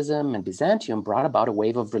Catholicism and Byzantium brought about a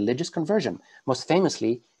wave of religious conversion, most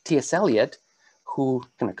famously T.S. Eliot, who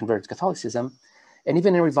converted to Catholicism, and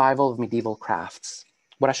even a revival of medieval crafts.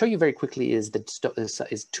 What I'll show you very quickly is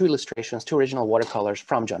two illustrations, two original watercolors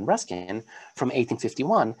from John Ruskin from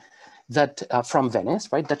 1851, that from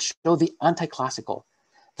Venice, right, that show the anti-classical.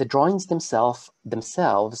 The drawings themselves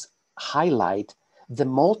highlight the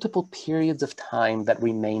multiple periods of time that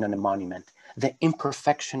remain on a monument, the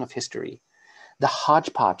imperfection of history, the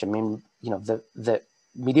hodgepodge. I mean, the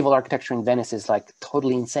medieval architecture in Venice is like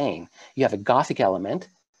totally insane. You have a Gothic element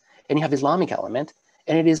and you have Islamic element.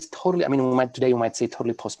 And it is totally, I mean, today we might say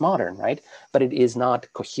totally postmodern, right? But it is not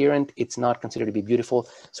coherent. It's not considered to be beautiful.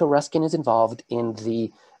 So Ruskin is involved in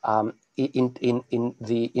a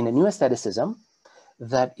new aestheticism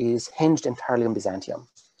that is hinged entirely on Byzantium.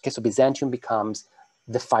 Okay, so Byzantium becomes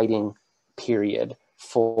the fighting period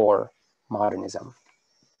for modernism.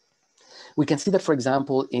 We can see that, for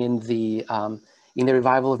example, in the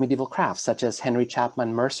revival of medieval crafts, such as Henry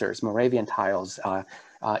Chapman Mercer's Moravian tiles,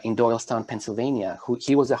 in Doylestown, Pennsylvania,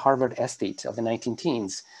 he was a Harvard aesthete of the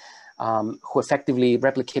 19-teens, who effectively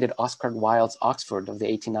replicated Oscar Wilde's Oxford of the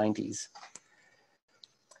 1890s.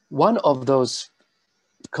 One of those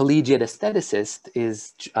collegiate aestheticists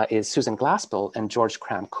is Susan Glaspell and George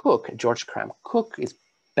Cram Cook. George Cram Cook is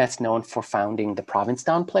best known for founding the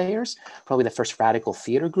Provincetown Players, probably the first radical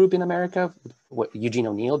theater group in America, Eugene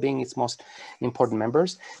O'Neill being its most important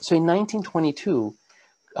members. So in 1922,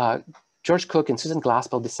 George Cook and Susan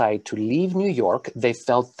Glaspell decided to leave New York. They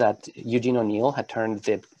felt that Eugene O'Neill had turned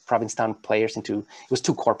the Provincetown Players it was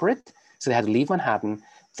too corporate, so they had to leave Manhattan.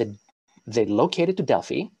 They located to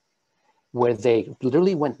Delphi, where they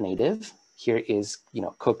literally went native. Here is,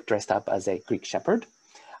 Cook dressed up as a Greek shepherd.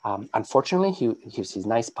 Unfortunately, he was his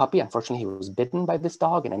nice puppy. Unfortunately, he was bitten by this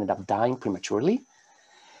dog and ended up dying prematurely.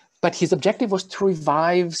 But his objective was to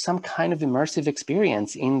revive some kind of immersive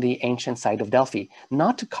experience in the ancient site of Delphi,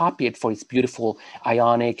 not to copy it for its beautiful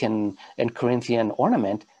Ionic and Corinthian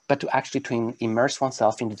ornament, but to actually to immerse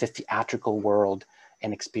oneself into the theatrical world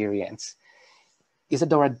and experience.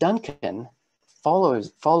 Isadora Duncan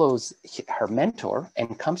follows her mentor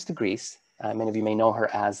and comes to Greece. Many of you may know her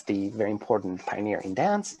as the very important pioneer in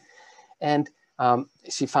dance. And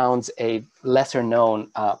she founds a lesser known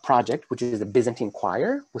project, which is the Byzantine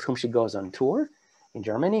choir, with whom she goes on tour in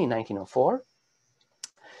Germany in 1904.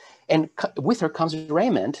 And with her comes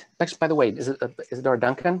Raymond. By the way, Isadora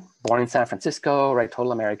Duncan, born in San Francisco, right?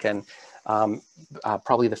 Total American,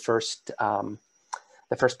 probably the first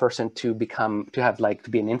person to be an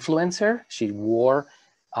influencer. She wore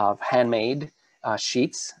handmade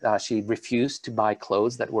sheets. She refused to buy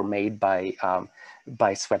clothes that were made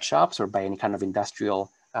by sweatshops or by any kind of industrial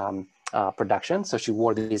production. So she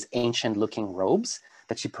wore these ancient looking robes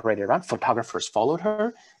that she paraded around. Photographers followed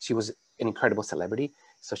her. She was an incredible celebrity.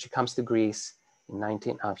 So she comes to Greece in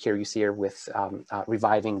here you see her with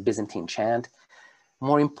reviving Byzantine chant.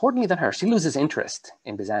 More importantly than her, she loses interest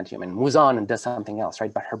in Byzantium and moves on and does something else,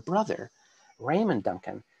 right? But her brother, Raymond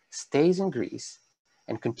Duncan, stays in Greece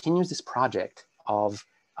and continues this project of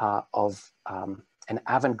an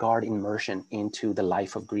avant-garde immersion into the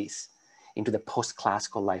life of Greece, into the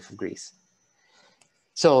post-classical life of Greece.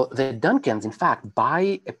 So the Duncans, in fact,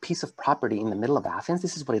 buy a piece of property in the middle of Athens.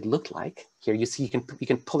 This is what it looked like. Here you see, you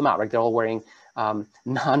can pull them out, right? They're all wearing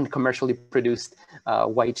non-commercially produced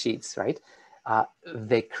white sheets, right?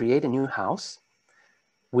 They create a new house,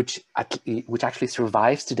 which actually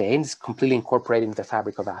survives today and is completely incorporated into the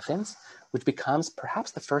fabric of Athens, which becomes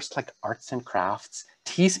perhaps the first arts and crafts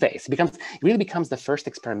tea space. It really becomes the first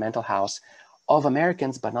experimental house of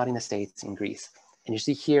Americans, but not in the States, in Greece. And you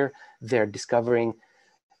see here, they're discovering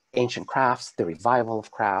ancient crafts, the revival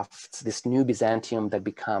of crafts, this new Byzantium that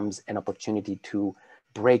becomes an opportunity to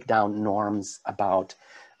break down norms about,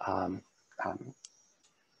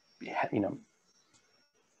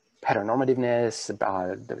 heteronormativeness,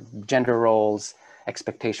 about gender roles,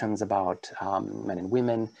 expectations about men and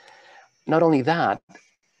women. Not only that,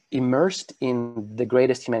 immersed in the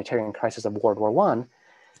greatest humanitarian crisis of World War I,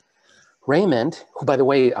 Raymond, who, by the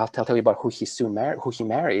way, I'll tell you about who he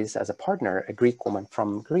marries as a partner, a Greek woman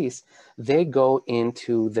from Greece. They go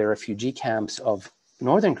into the refugee camps of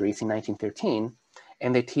northern Greece in 1913,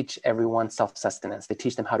 and they teach everyone self-sustenance. They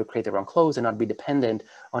teach them how to create their own clothes and not be dependent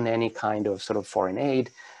on any kind of foreign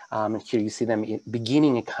aid. And here you see them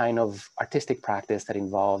beginning a kind of artistic practice that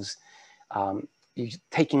involves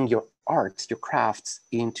taking your arts, your crafts,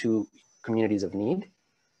 into communities of need.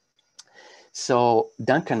 So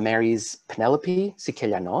Duncan marries Penelope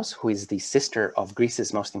Sikelianos, who is the sister of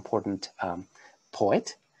Greece's most important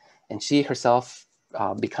poet. And she herself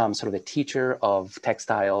becomes sort of a teacher of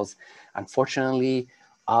textiles. Unfortunately,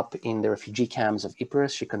 up in the refugee camps of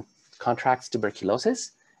Epirus, she contracts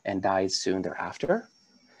tuberculosis and dies soon thereafter.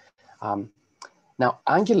 Now,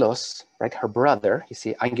 Angelos, right, her brother, you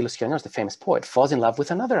see, Angelos Kyrianos, the famous poet, falls in love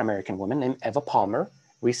with another American woman named Eva Palmer,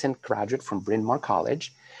 recent graduate from Bryn Mawr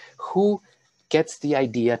College, who gets the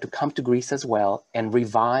idea to come to Greece as well and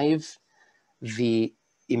revive the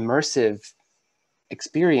immersive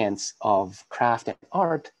experience of craft and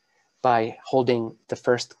art by holding the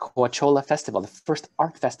first Coachella festival, the first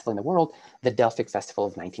art festival in the world, the Delphic Festival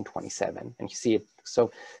of 1927. And you see it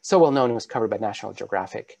so well known, it was covered by National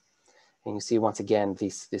Geographic. And you see once again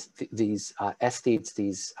these aesthetes,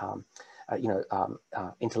 these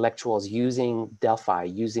intellectuals using Delphi,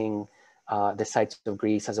 using the sites of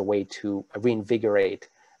Greece as a way to reinvigorate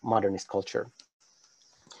modernist culture.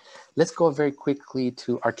 Let's go very quickly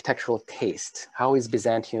to architectural taste. How is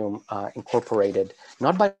Byzantium incorporated,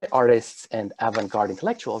 not by artists and avant-garde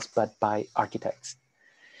intellectuals, but by architects?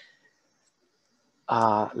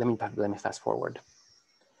 Let me fast forward.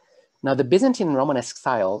 Now, the Byzantine and Romanesque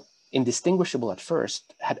style, indistinguishable at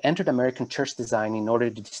first, had entered American church design in order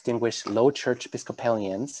to distinguish low church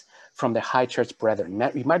Episcopalians from the high church brethren.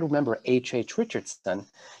 You might remember H.H. Richardson,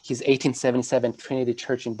 his 1877 Trinity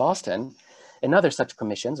Church in Boston, and other such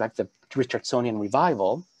commissions, like the Richardsonian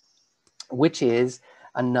Revival, which is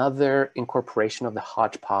another incorporation of the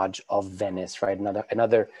hodgepodge of Venice, right?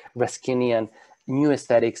 Another Ruskinian new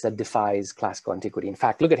aesthetics that defies classical antiquity. In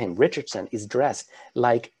fact, look at him. Richardson is dressed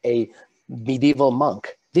like a medieval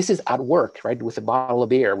monk. This is at work, right? With a bottle of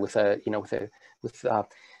beer,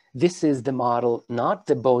 this is the model, not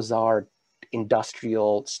the Beaux-Arts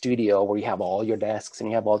industrial studio where you have all your desks and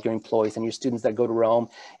you have all your employees and your students that go to Rome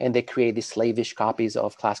and they create these slavish copies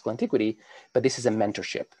of classical antiquity. But this is a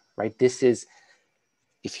mentorship, right? This is,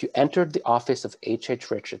 if you entered the office of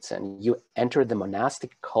H.H. Richardson, you entered the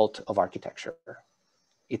monastic cult of architecture.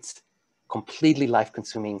 It's completely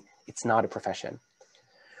life-consuming. It's not a profession.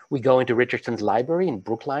 We go into Richardson's library in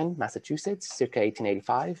Brookline, Massachusetts, circa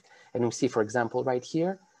 1885. And we see, for example, right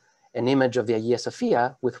here, an image of the Hagia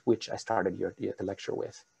Sophia with which I started the lecture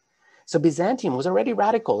with. So Byzantium was already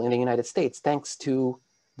radical in the United States thanks to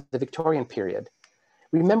the Victorian period.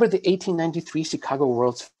 Remember the 1893 Chicago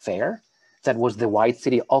World's Fair? That was the White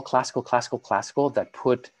City, all classical, classical, classical, that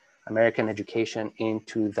put American education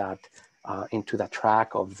into that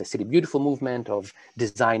track of the City Beautiful movement, of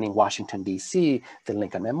designing Washington, D.C., the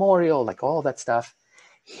Lincoln Memorial, like all that stuff.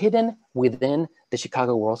 Hidden within the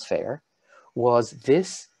Chicago World's Fair was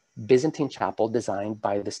this Byzantine chapel designed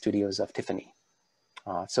by the studios of Tiffany.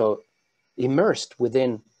 So immersed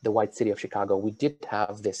within the White City of Chicago, we did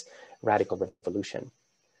have this radical revolution.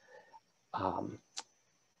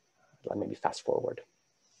 Let me fast forward.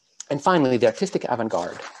 And finally, the artistic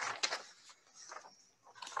avant-garde.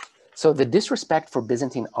 So the disrespect for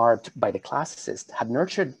Byzantine art by the classicists had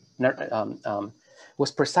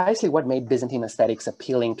was precisely what made Byzantine aesthetics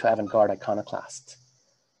appealing to avant-garde iconoclasts.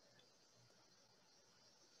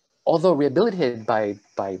 Although rehabilitated by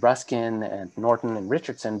Ruskin and Norton and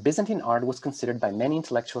Richardson, Byzantine art was considered by many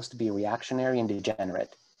intellectuals to be reactionary and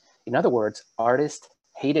degenerate. In other words, artists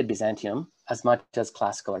hated Byzantium as much as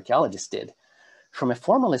classical archaeologists did. From a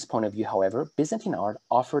formalist point of view, however, Byzantine art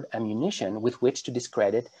offered ammunition with which to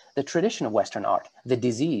discredit the tradition of Western art, the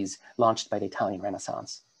disease launched by the Italian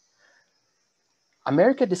Renaissance.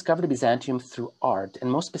 America discovered Byzantium through art,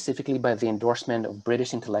 and most specifically by the endorsement of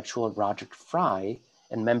British intellectual Roger Fry,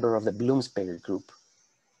 and member of the Bloomsbury Group.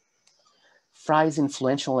 Fry's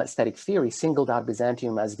influential aesthetic theory singled out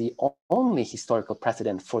Byzantium as the only historical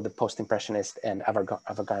precedent for the post-impressionist and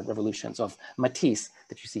avant-garde revolutions of Matisse,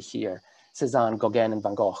 that you see here, Cézanne, Gauguin, and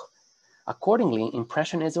Van Gogh. Accordingly,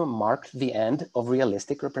 Impressionism marked the end of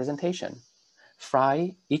realistic representation.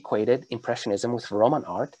 Fry equated Impressionism with Roman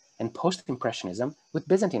art and post-Impressionism with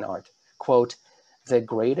Byzantine art. Quote, "The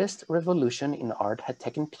greatest revolution in art had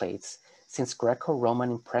taken place since Greco-Roman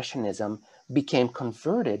Impressionism became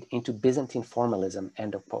converted into Byzantine formalism,"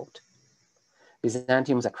 end of quote.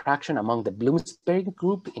 Byzantium's attraction among the Bloomsbury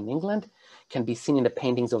Group in England can be seen in the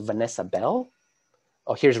paintings of Vanessa Bell.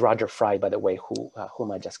 Oh, here's Roger Fry, by the way,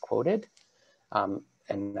 whom I just quoted.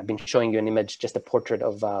 And I've been showing you an image, just a portrait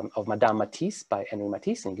of Madame Matisse by Henri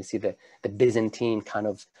Matisse, and you can see the Byzantine kind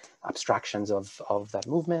of abstractions of that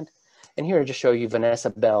movement. And here I just show you Vanessa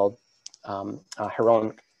Bell, her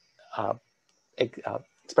own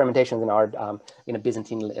experimentations in art in a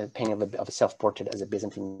Byzantine painting of a self-portrait as a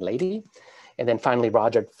Byzantine lady. And then finally,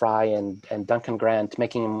 Roger Fry and Duncan Grant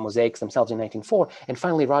making mosaics themselves in 1904. And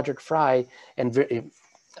finally, Roger Fry and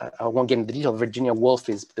I won't get into the detail, Virginia Woolf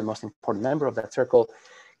is the most important member of that circle,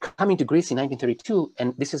 coming to Greece in 1932.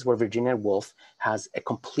 And this is where Virginia Woolf has a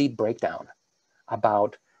complete breakdown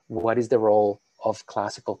about what is the role of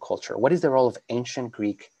classical culture, what is the role of ancient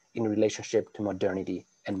Greek in relationship to modernity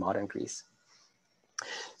and modern Greece.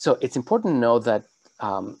 So it's important to know that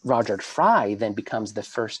Roger Fry then becomes the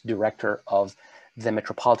first director of the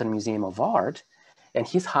Metropolitan Museum of Art, and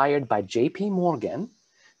he's hired by J.P. Morgan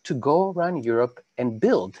to go around Europe and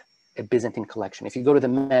build a Byzantine collection. If you go to the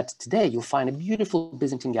Met today, you'll find a beautiful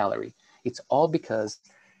Byzantine gallery. It's all because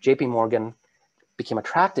J.P. Morgan became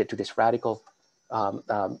attracted to this radical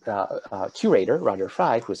curator, Roger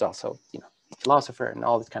Fry, who's also, a philosopher and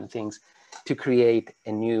all these kind of things, to create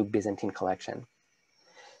a new Byzantine collection.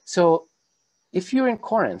 So if you're in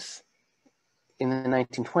Corinth in the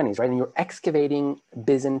 1920s, right, and you're excavating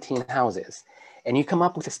Byzantine houses, and you come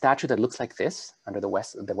up with a statue that looks like this under the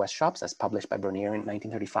West Shops, as published by Bernier in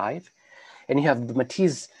 1935, and you have the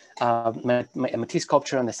Matisse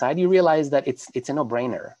sculpture on the side, you realize that it's a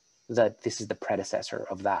no-brainer that this is the predecessor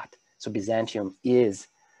of that. So Byzantium is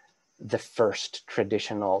the first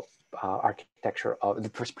traditional architecture of the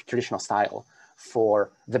first traditional style for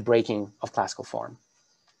the breaking of classical form.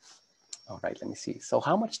 All right, let me see. So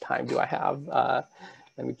how much time do I have?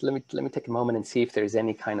 Let me take a moment and see if there's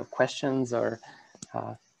any kind of questions, or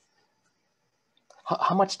how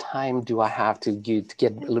much time do I have to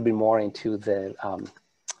get a little bit more into the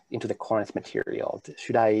Corinth material?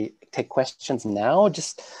 Should I take questions now,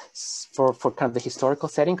 just for kind of the historical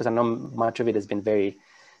setting, because I know much of it has been very,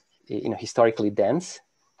 historically dense.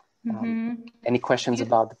 Mm-hmm. Any questions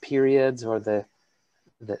about the periods or the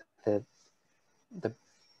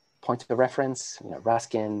points of reference?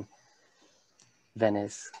 Ruskin,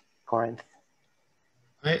 Venice, Corinth?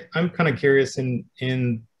 I'm kind of curious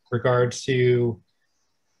in regards to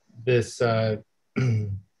this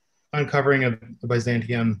uncovering of the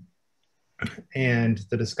Byzantium and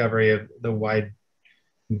the discovery of the wide,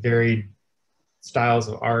 varied styles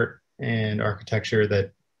of art and architecture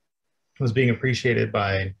that was being appreciated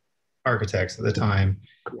by architects at the time,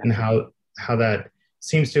 and how that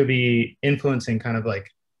seems to be influencing kind of like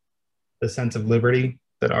the sense of liberty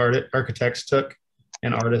that architects took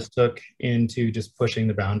and artists took into just pushing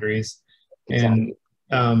the boundaries. Exactly.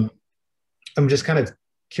 And I'm just kind of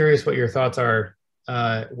curious what your thoughts are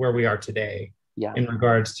where we are today in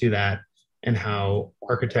regards to that, and how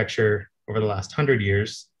architecture over the last 100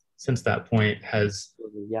 years since that point has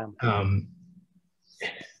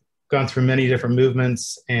gone through many different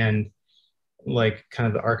movements, and like kind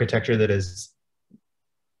of the architecture that is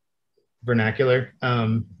vernacular,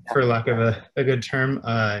 for lack of a good term,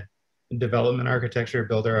 development architecture,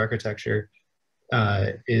 builder architecture,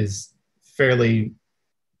 is fairly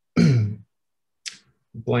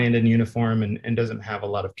bland and uniform, and doesn't have a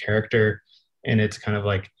lot of character, and it's kind of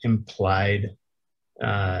like implied,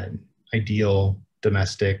 ideal,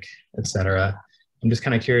 domestic, etc. I'm just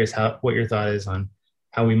kind of curious what your thought is on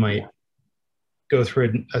how we might go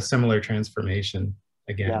through a similar transformation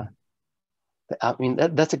again. Yeah. I mean,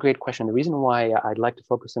 that's a great question. The reason why I'd like to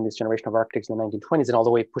focus on this generation of architects in the 1920s and all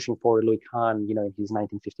the way pushing forward Louis Kahn, in his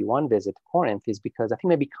 1951 visit to Corinth, is because I think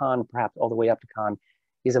maybe Kahn, perhaps all the way up to Kahn,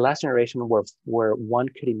 is the last generation where one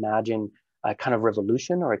could imagine a kind of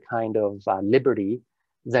revolution or a kind of liberty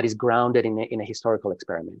that is grounded in a historical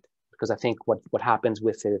experiment. Because I think what happens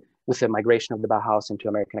with the migration of the Bauhaus into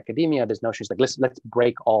American academia, there's notions like let's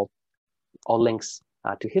break all links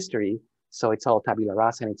to history. So it's all tabula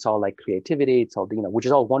rasa, and it's all like creativity. It's all, which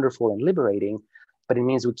is all wonderful and liberating, but it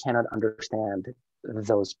means we cannot understand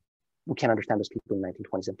those people in the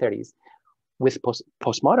 1920s and 30s. With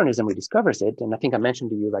postmodernism, rediscovers it. And I think I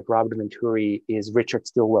mentioned to you, like Robert Venturi is Richard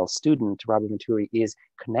Stilwell's student. Robert Venturi is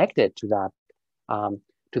connected to that art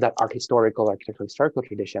architectural historical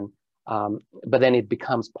tradition. But then it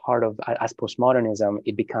becomes part of, as postmodernism,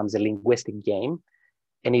 it becomes a linguistic game,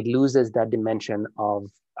 and it loses that dimension of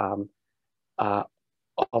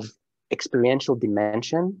experiential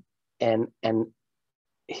dimension and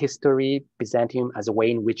history, Byzantium, as a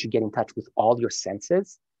way in which you get in touch with all your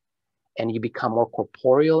senses, and you become more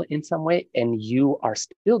corporeal in some way, and you are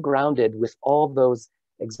still grounded with all those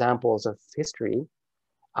examples of history.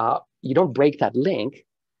 You don't break that link,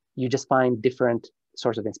 you just find different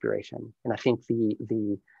sources of inspiration. And I think the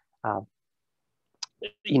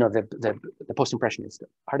post-impressionist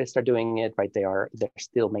artists are doing it, right? They're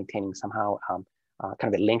still maintaining somehow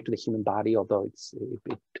kind of a link to the human body, although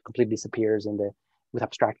it completely disappears with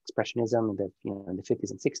abstract expressionism in the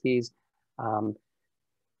 50s and 60s.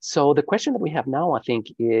 So the question that we have now, I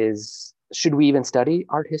think, is, should we even study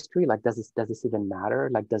art history? Like, does this even matter?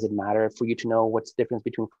 Like, does it matter for you to know what's the difference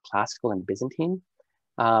between classical and Byzantine?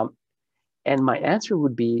 And my answer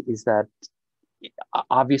would be is that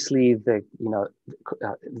obviously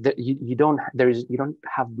you don't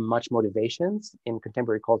have much motivations in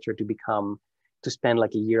contemporary culture to spend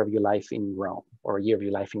like a year of your life in Rome or a year of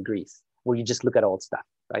your life in Greece, where you just look at old stuff,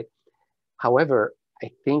 right? However, I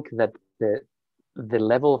think that the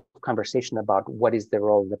level of conversation about what is the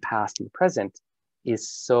role of the past and the present is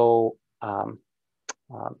so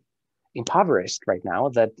impoverished right now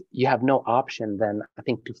that you have no option then, I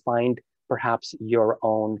think, to find perhaps your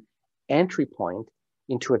own entry point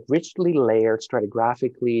into a richly layered,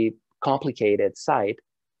 stratigraphically complicated site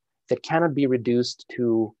that cannot be reduced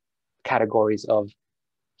to categories of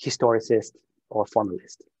historicist or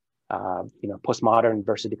formalist, postmodern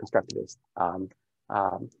versus deconstructivist,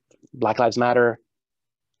 Black Lives Matter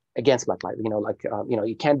against Black Lives.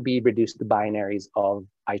 You can't be reduced to binaries of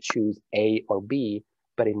I choose A or B,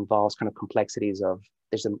 but it involves kind of complexities of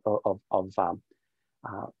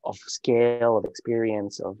scale, of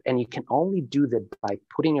experience, and you can only do that by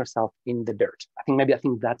putting yourself in the dirt. I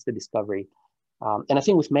think that's the discovery, and I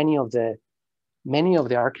think with many of the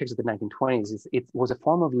architects of the 1920s, it was a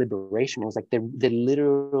form of liberation. It was like they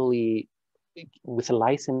literally, with a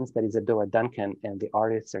license that Isadora Duncan and the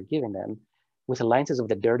artists are giving them, with the licenses of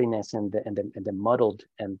the dirtiness and the muddled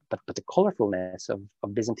but the colorfulness of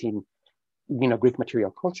Byzantine, Greek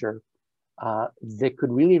material culture. They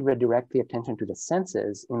could really redirect the attention to the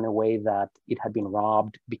senses in a way that it had been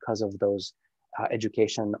robbed because of those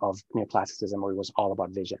education of neoclassicism, where it was all about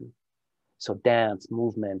vision. So dance,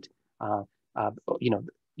 movement,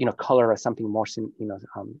 color as something more,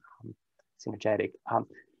 synergetic.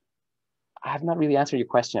 I have not really answered your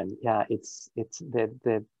question. Yeah, it's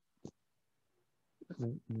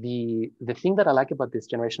the thing that I like about this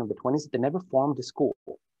generation of the 20s, they never formed a school.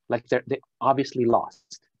 Like they obviously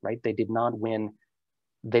lost, right? They did not win.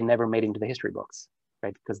 They never made it into the history books,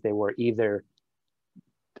 right? Because they were either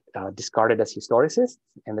discarded as historicists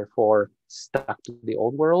and therefore stuck to the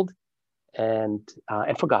old world and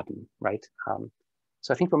forgotten, right?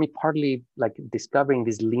 So I think for me, partly like discovering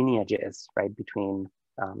these lineages, right, between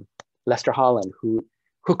Lester Holland, who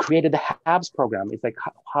created the HABS program. It's like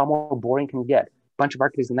how more boring can you get? A bunch of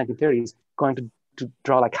architects in the 1930s going to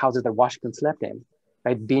draw like houses that Washington slept in,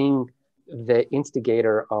 right? Being the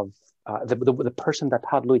instigator of the person that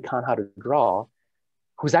taught Louis Kahn how to draw,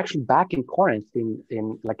 who's actually back in Corinth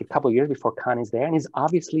in like a couple of years before Kahn is there, and he's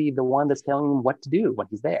obviously the one that's telling him what to do when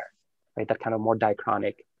he's there, right? That kind of more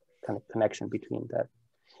diachronic kind of connection between that.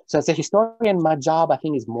 So as a historian, my job, I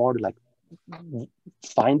think, is more to like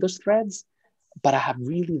find those threads, but I have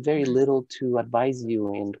really very little to advise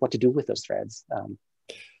you in what to do with those threads.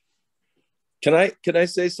 Can I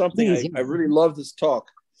say something? Please, I really love this talk.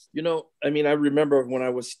 You know, I mean, I remember when I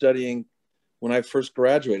was studying, when I first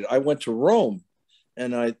graduated, I went to Rome,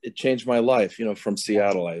 and it changed my life. You know, from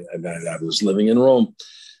Seattle, I was living in Rome,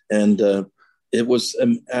 and it was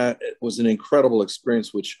an incredible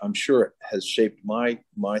experience, which I'm sure has shaped my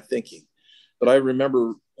thinking. But I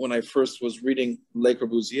remember when I first was reading Le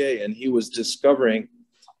Corbusier, and he was discovering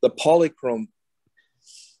the polychrome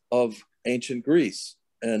of ancient Greece.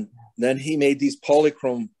 And then he made these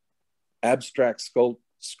polychrome abstract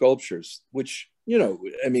sculptures, which, you know,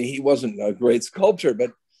 I mean, he wasn't a great sculptor,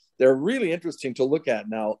 but they're really interesting to look at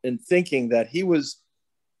now, in thinking that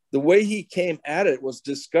the way he came at it was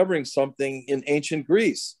discovering something in ancient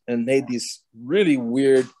Greece and made these really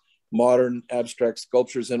weird modern abstract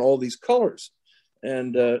sculptures in all these colors.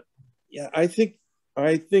 And yeah, I think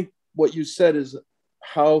what you said is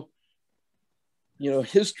how, you know,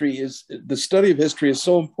 the study of history is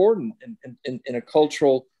so important in a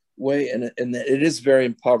cultural way, and it is very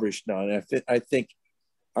impoverished now. And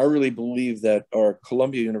I really believe that our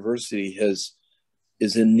Columbia University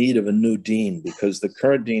is in need of a new dean, because the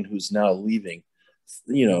current dean, who's now leaving,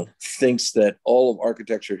 you know, thinks that all of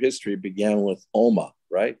architecture history began with OMA,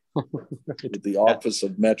 right? With the Office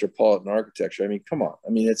of Metropolitan Architecture. I mean, come on.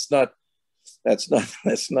 I mean, that's not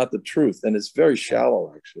the truth. And it's very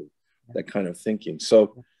shallow, actually, that kind of thinking.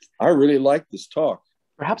 So I really like this talk.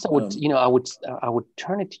 Perhaps I would, I would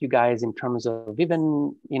turn it to you guys in terms of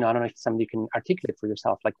even, you know, I don't know if something you can articulate for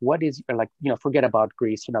yourself, like what is, like, you know, forget about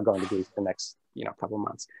Greece, you're not going to Greece the next, you know, couple of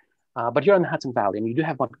months, but you're in the Hudson Valley and you do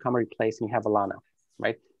have Montgomery Place and you have Alana,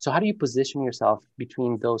 right? So how do you position yourself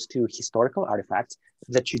between those two historical artifacts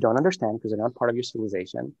that you don't understand because they're not part of your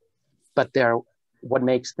civilization, but they're what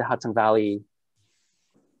makes the Hudson Valley,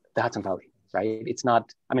 right? It's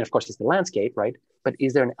not, I mean, of course, it's the landscape, right? But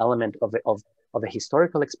is there an element of a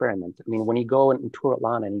historical experiment? I mean, when you go and tour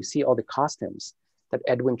Atlanta and you see all the costumes that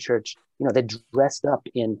Edwin Church, you know, they dressed up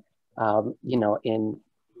in,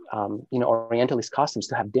 Orientalist costumes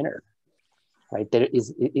to have dinner, right?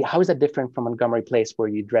 How is that different from Montgomery Place, where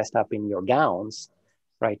you dressed up in your gowns,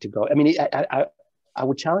 right, to go? I mean, I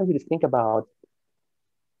would challenge you to think about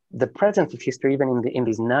the presence of history even in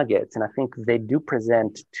these nuggets, and I think they do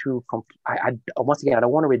present two. Once again, I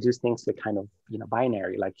don't want to reduce things to kind of, you know,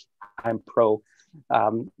 binary, like I'm pro,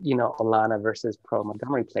 Alana versus pro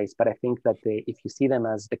Montgomery Place, but I think that if you see them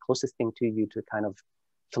as the closest thing to you to kind of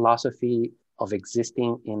philosophy of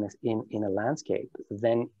existing in a landscape,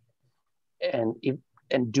 then and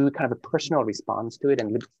do kind of a personal response to it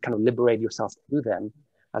and kind of liberate yourself through them,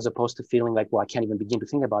 as opposed to feeling like, well, I can't even begin to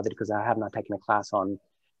think about it because I have not taken a class on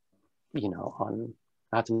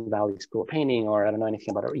Hudson Valley School of Painting, or I don't know anything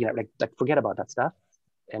about it, you know, like forget about that stuff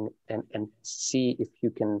and see if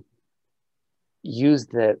you can use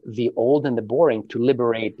the old and the boring to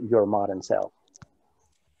liberate your modern self.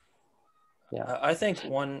 Yeah. I think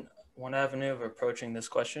one avenue of approaching this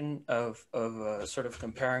question of sort of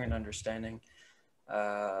comparing and understanding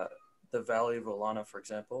the Valley of Olana, for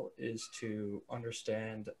example, is to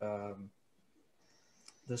understand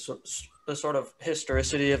the sort of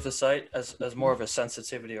historicity of the site as more of a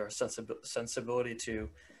sensitivity or sensibility to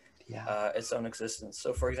its own existence.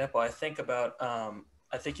 So, for example, I think about,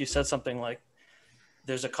 I think you said something like,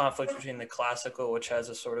 there's a conflict between the classical, which has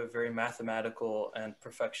a sort of very mathematical and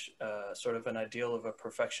perfection, sort of an ideal of a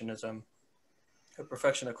perfection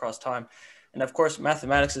across time. And of course,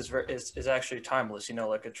 mathematics is actually timeless, you know,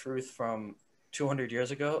 like a truth from 200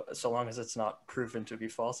 years ago, so long as it's not proven to be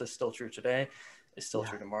false, it's still true today, it's still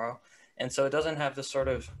true tomorrow. And so it doesn't have this sort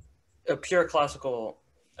of, a pure classical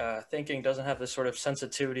thinking doesn't have this sort of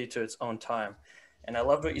sensitivity to its own time. And I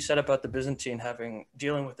loved what you said about the Byzantine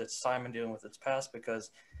dealing with its time and dealing with its past,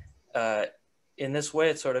 because in this way,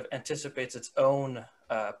 it sort of anticipates its own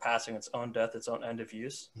passing, its own death, its own end of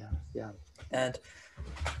use. Yeah, yeah.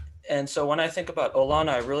 And so when I think about Olana,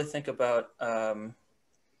 I really think about,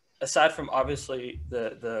 aside from obviously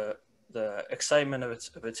the excitement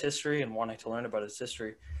of its history and wanting to learn about its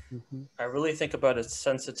history, Mm-hmm. I really think about its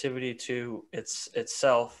sensitivity to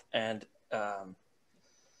itself and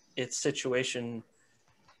its situation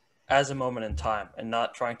as a moment in time, and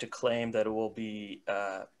not trying to claim that it will be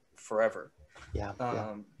forever. Yeah,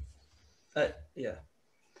 yeah.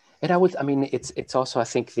 And I mean, it's also, I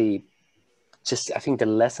think the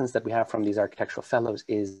lessons that we have from these architectural fellows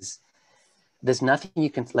is there's nothing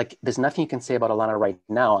you can say about Olana right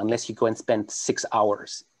now unless you go and spend 6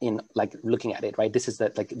 hours in like looking at it, right? This is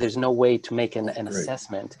that, like, there's no way to make an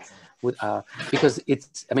assessment with because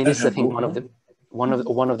it's, I mean, this is, I think, one of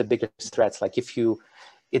the biggest threats. Like,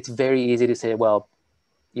 it's very easy to say, well,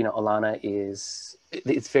 you know, Olana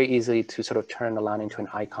it's very easy to sort of turn Olana into an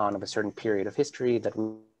icon of a certain period of history that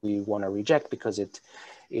we want to reject because it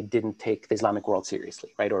didn't take the Islamic world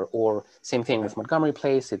seriously, right? Or same thing with Montgomery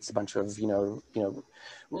Place. It's a bunch of you know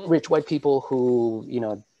rich white people who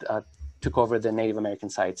took over the Native American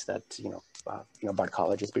sites that Bard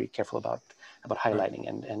College is very careful about highlighting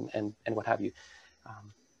and what have you.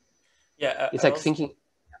 Yeah, it's like thinking.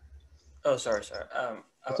 Oh, sorry. I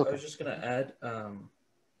was just gonna add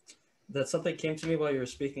that something came to me while you were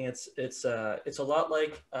speaking. It's a lot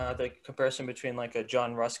like the comparison between like a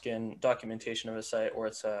John Ruskin documentation of a site, or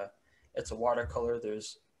it's a watercolor.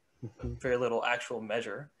 There's very little actual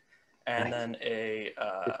measure, and then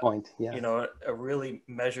Good point. Yeah. A really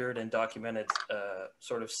measured and documented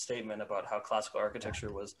sort of statement about how classical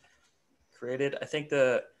architecture was created. I think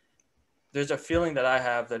there's a feeling that I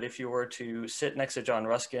have that if you were to sit next to John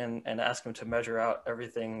Ruskin and ask him to measure out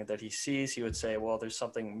everything that he sees, he would say, well, there's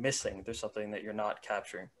something missing. There's something that you're not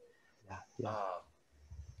capturing. Yeah.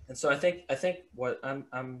 And so I think what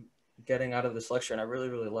I'm getting out of this lecture, and I really,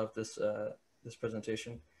 really love this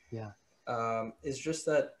presentation. Yeah. Is just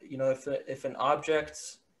that, if an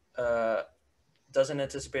object doesn't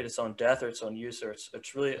anticipate its own death or its own use, or its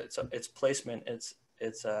placement, its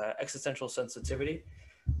existential sensitivity,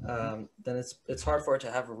 then it's hard for it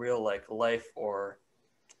to have a real life, or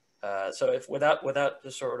so if without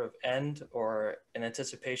the sort of end or an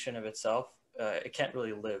anticipation of itself, it can't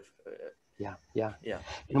really live. Yeah.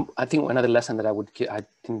 And I think another lesson that I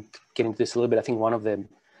can get into this a little bit. I think one of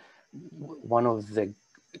the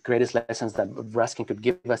greatest lessons that Ruskin could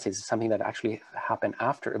give us is something that actually happened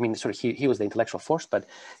after. I mean, sort of he was the intellectual force, but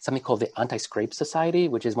something called the Anti-Scrape Society,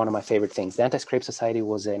 which is one of my favorite things. The Anti-Scrape Society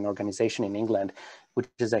was an organization in England, which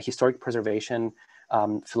is a historic preservation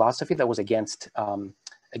philosophy that was against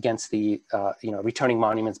the returning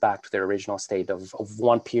monuments back to their original state of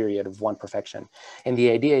one period, of one perfection. And the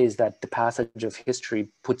idea is that the passage of history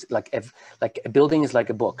puts like a building is like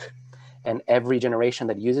a book, and every generation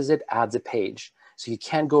that uses it adds a page. So you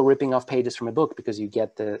can't go ripping off pages from a book because you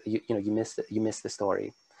get you miss the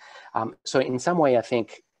story. So in some way, I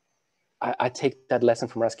think I take that lesson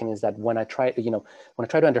from Ruskin is that when I try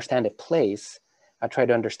to understand a place, I try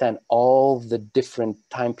to understand all the different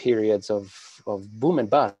time periods of boom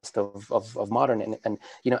and bust of modern, and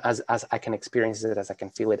as I can experience it, as I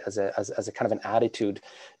can feel it, as a kind of an attitude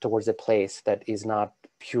towards a place that is not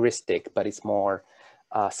puristic, but it's more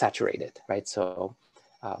saturated, right? So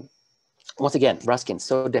once again, Ruskin,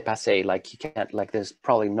 so dépassé, like you can't, like there's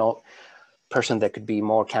probably no person that could be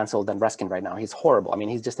more canceled than Ruskin right now. He's horrible. I mean,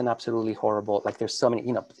 he's just an absolutely horrible, like there's so many,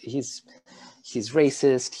 he's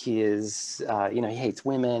racist, he is, he hates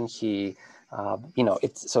women,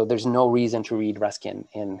 so there's no reason to read Ruskin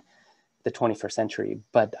in the 21st century.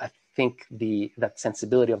 But I think that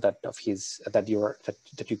sensibility that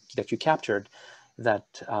you captured, that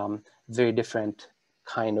very different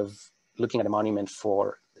kind of looking at a monument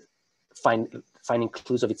for finding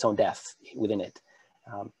clues of its own death within it.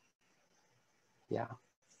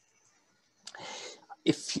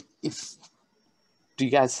 If do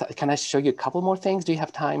you guys, can I show you a couple more things? Do you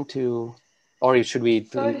have time to, or should we?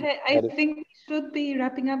 Go ahead. I think we should be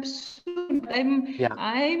wrapping up soon.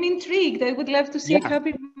 I'm intrigued. I would love to see a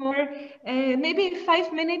couple more. Maybe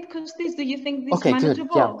 5 minutes, Kostis. Do you think this is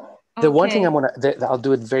manageable? Good. Yeah. The one thing I'll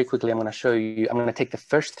do it very quickly. I'm going to show you, I'm going to take the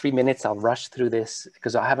first 3 minutes. I'll rush through this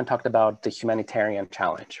because I haven't talked about the humanitarian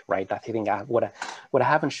challenge, right? I think what I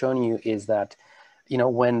haven't shown you is that,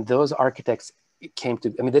 when those architects came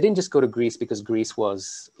to, I mean, they didn't just go to Greece because Greece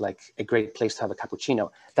was like a great place to have a cappuccino.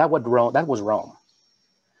 That was Rome.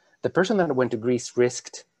 The person that went to Greece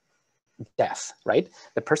risked death, right?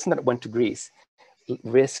 The person that went to Greece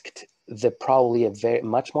risked the probably a very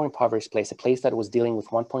much more impoverished place, a place that was dealing with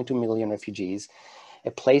 1.2 million refugees,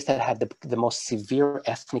 a place that had the most severe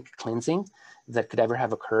ethnic cleansing that could ever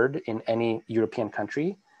have occurred in any European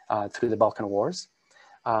country through the Balkan Wars.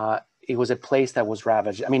 It was a place that was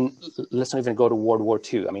ravaged. I mean, let's not even go to World War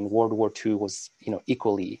II. I mean, World War II was, you know,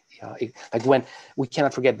 equally, like when, we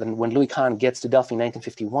cannot forget that when Louis Kahn gets to Delphi in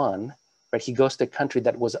 1951, right, he goes to a country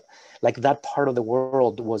that was, like, that part of the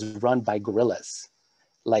world was run by guerrillas,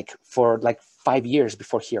 like for like 5 years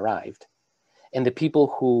before he arrived. And the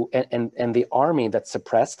people who, and the army that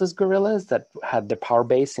suppressed those guerrillas, that had their power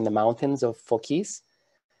base in the mountains of Fokis,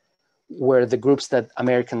 were the groups that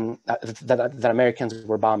that Americans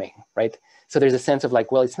were bombing, right? So there's a sense of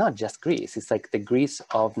like, well, it's not just Greece. It's like the Greece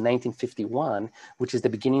of 1951, which is the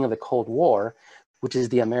beginning of the Cold War, which is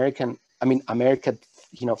the America,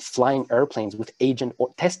 you know, flying airplanes with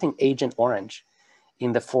testing Agent Orange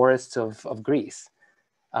in the forests of Greece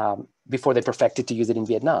before they perfected to use it in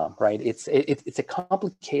Vietnam, right? It's a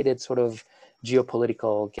complicated sort of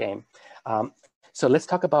geopolitical game. So let's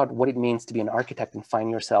talk about what it means to be an architect and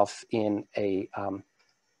find yourself in an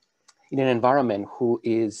environment who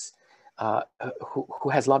is who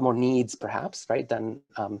has a lot more needs, perhaps, right, than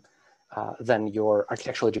your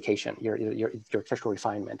architectural education, your architectural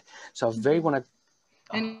refinement. So I very want to.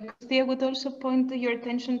 And I would also point your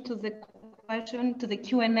attention to the question, to the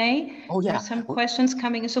Q&A. Oh yeah, there's some questions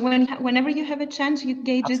coming. So whenever you have a chance, you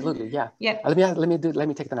gauge absolutely, it. Yeah. Let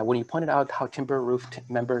me take that now. When you pointed out how timber roofed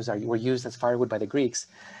members were used as firewood by the Greeks,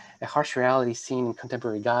 a harsh reality seen in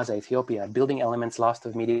contemporary Gaza, Ethiopia, building elements lost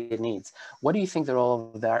of immediate needs. What do you think the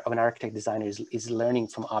role of an architect designer is learning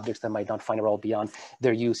from objects that might not find a role beyond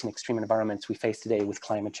their use in extreme environments we face today with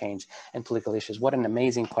climate change and political issues? What an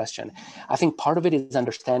amazing question. I think part of it is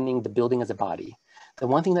understanding the building as a body. The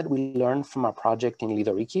one thing that we learned from our project in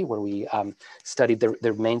Lidoriki, where we studied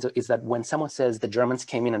the remains, is that when someone says the Germans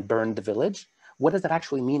came in and burned the village, what does that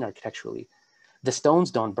actually mean architecturally? The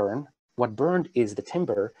stones don't burn. What burned is the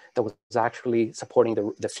timber that was actually supporting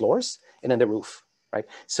the floors and then the roof, right?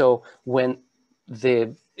 So when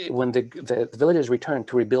the villagers returned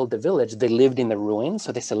to rebuild the village, they lived in the ruins.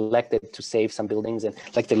 So they selected to save some buildings, and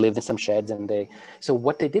like they lived in some sheds, so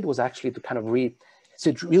what they did was actually to kind of so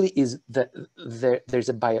it really is that there's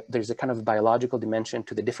a kind of biological dimension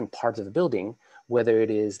to the different parts of the building, whether it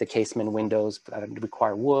is the casement windows that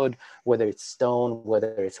require wood, whether it's stone,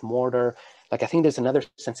 whether it's mortar. Like, I think there's another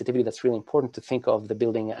sensitivity that's really important to think of the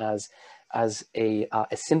building as a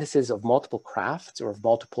synthesis of multiple crafts or of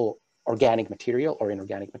multiple organic material or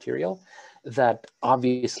inorganic material that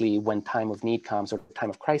obviously when time of need comes or time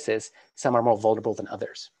of crisis, some are more vulnerable than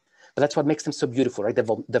others. But that's what makes them so beautiful, right?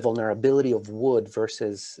 The vulnerability of wood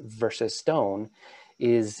versus stone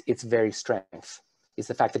is its very strength. It's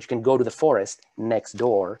the fact that you can go to the forest next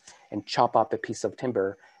door and chop up a piece of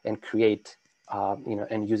timber and create,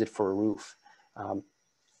 and use it for a roof,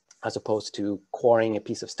 as opposed to quarrying a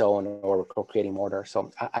piece of stone or creating mortar. So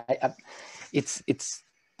it's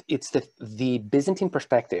the Byzantine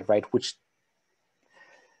perspective, right, which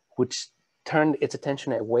turned its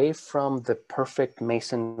attention away from the perfect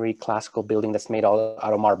masonry classical building that's made all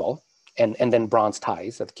out of marble and then bronze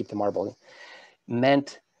ties that keep the marble,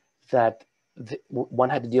 meant that one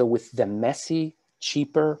had to deal with the messy,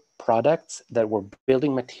 cheaper products that were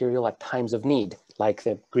building material at times of need, like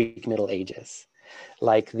the Greek Middle Ages,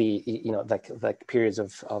 like the like periods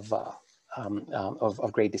of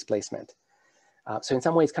great displacement. So in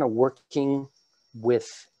some ways, kind of working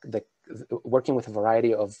with a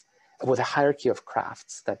variety of, with a hierarchy of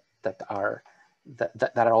crafts that are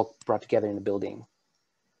all brought together in the building.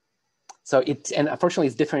 So and unfortunately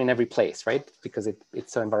it's different in every place, right? Because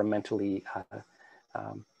it's so environmentally,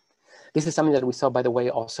 this is something that we saw, by the way,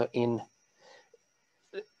 also in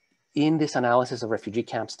this analysis of refugee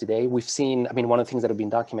camps today. We've seen, I mean, one of the things that have been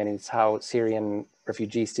documented is how Syrian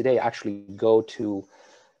refugees today actually go to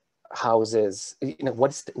houses.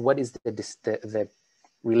 What is the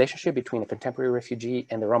relationship between a contemporary refugee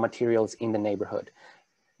and the raw materials in the neighborhood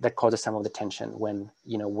that causes some of the tension when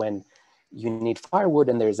you need firewood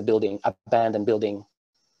and there's a abandoned building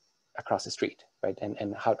across the street, right?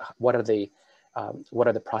 And what are the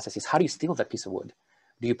processes? How do you steal that piece of wood?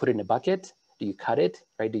 Do you put it in a bucket? Do you cut it,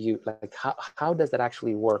 right? Do you, like, how does that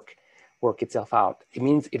actually work itself out? It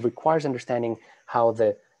means it requires understanding how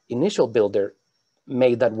the initial builder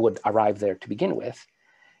made that wood arrive there to begin with,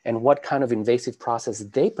 and what kind of invasive process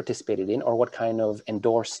they participated in, or what kind of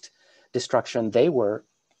endorsed destruction they were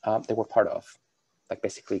part of, like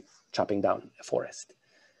basically chopping down a forest.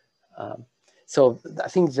 So I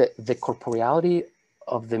think that the corporeality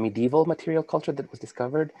of the medieval material culture that was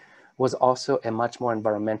discovered was also a much more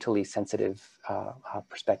environmentally sensitive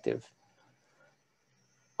perspective.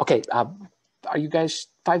 Okay, are you guys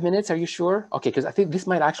 5 minutes? Are you sure? Okay, because I think this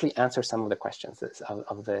might actually answer some of the questions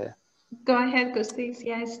of the. Go ahead, Kostis.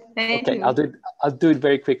 Yes, thank you. I'll do it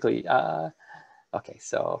very quickly. Okay,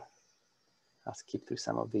 so I'll skip through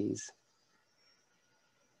some of these.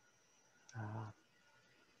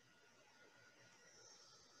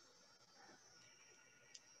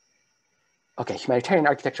 Okay, humanitarian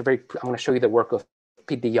architecture. I'm going to show you the work of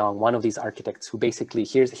Pete de Jong, one of these architects who basically,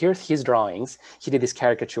 here's his drawings. He did these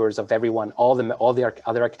caricatures of everyone, all the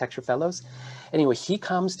other architecture fellows. Anyway, he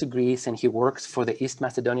comes to Greece and he works for the East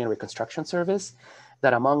Macedonian Reconstruction Service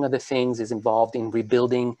that, among other things, is involved in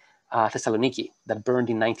rebuilding Thessaloniki that burned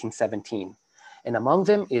in 1917. And among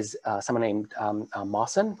them is someone named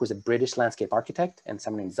Mawson, who's a British landscape architect, and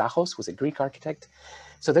someone named Zachos, who's a Greek architect.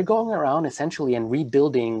 So they're going around essentially and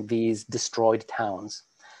rebuilding these destroyed towns.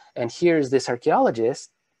 And here's this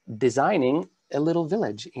archaeologist designing a little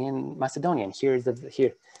village in Macedonia. And here's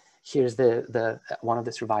the one of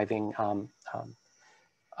the surviving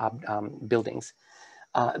buildings.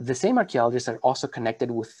 The same archaeologists are also connected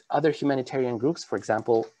with other humanitarian groups. For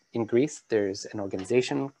example, in Greece,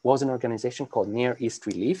 was an organization called Near East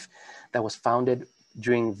Relief that was founded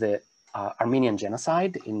during the Armenian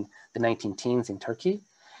genocide in the 19-teens in Turkey.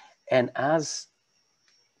 And as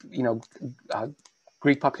you know,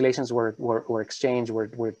 Greek populations were exchanged, a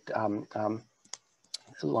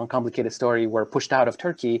long complicated story, were pushed out of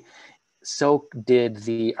Turkey, so did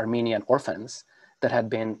the Armenian orphans that had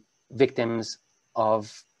been victims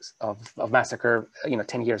of massacre,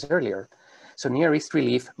 10 years earlier. So Near East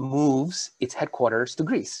Relief moves its headquarters to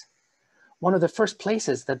Greece. One of the first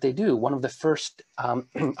places that they do, one of the first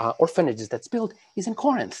orphanages that's built is in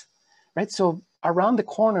Corinth, right? So around the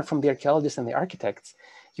corner from the archaeologists and the architects,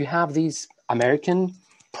 you have these American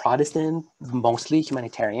Protestant, mostly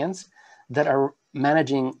humanitarians, that are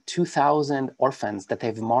managing 2,000 orphans that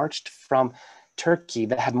they've marched from Turkey,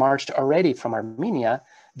 that had marched already from Armenia,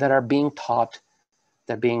 that are being taught,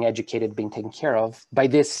 they're being educated, being taken care of by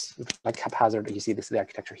this, like haphazard. You see this, the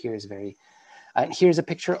architecture here is very, and here's a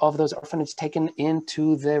picture of those orphanages taken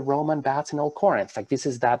into the Roman baths in Old Corinth. Like this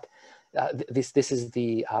is that, this is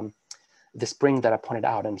the spring that I pointed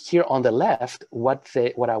out. And here on the left, what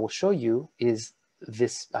I will show you is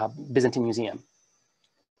this Byzantine museum.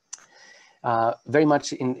 Very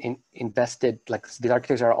much invested, like the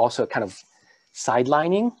architects are also kind of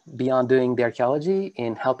sidelining beyond doing the archaeology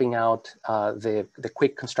in helping out the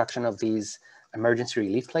quick construction of these emergency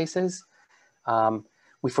relief places.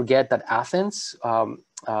 We forget that Athens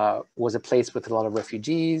was a place with a lot of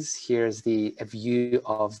refugees. Here's a view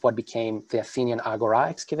of what became the Athenian Agora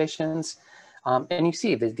excavations. And you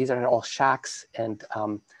see these are all shacks and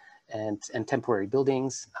temporary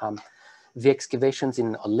buildings. The excavations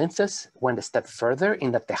in Olynthus went a step further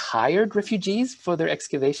in that they hired refugees for their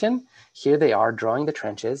excavation. Here they are drawing the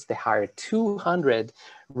trenches. They hired 200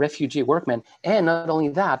 refugee workmen. And not only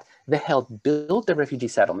that, they helped build the refugee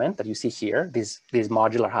settlement that you see here, these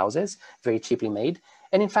modular houses, very cheaply made,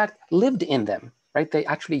 and in fact, lived in them, right? They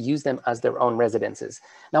actually used them as their own residences.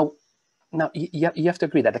 Now you have to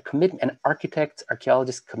agree that a commitment, an architect's,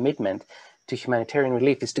 archaeologist's commitment to humanitarian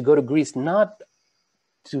relief is to go to Greece, not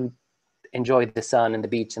to enjoy the sun and the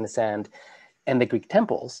beach and the sand and the Greek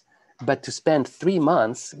temples, but to spend 3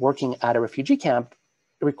 months working at a refugee camp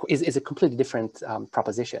is a completely different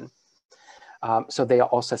proposition. So they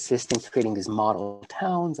also assist in creating these model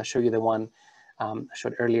towns. I'll show you the one I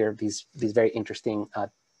showed earlier, these very interesting,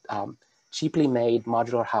 cheaply made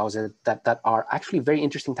modular houses that are actually very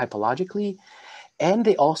interesting typologically. And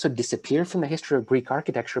they also disappear from the history of Greek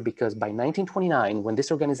architecture because by 1929, when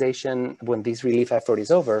this relief effort is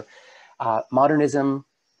over, modernism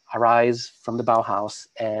arise from the Bauhaus,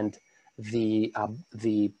 and the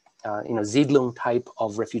Siedlung type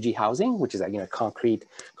of refugee housing, which is a concrete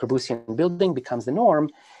Corbusian building, becomes the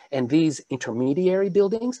norm. And these intermediary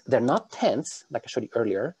buildings, they're not tents, like I showed you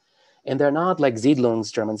earlier, and they're not like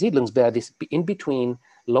Siedlungs, German Siedlungs, but this in between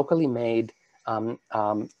locally made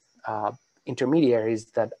intermediaries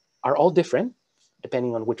that are all different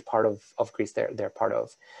depending on which part of Greece they're part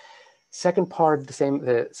of. Second part, some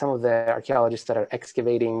of the archaeologists that are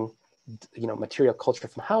excavating, material culture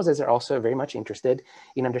from houses are also very much interested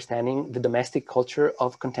in understanding the domestic culture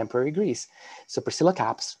of contemporary Greece. So Priscilla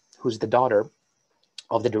Capps, who's the daughter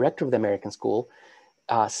of the director of the American School,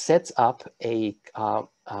 sets up it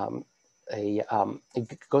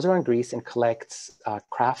goes around Greece and collects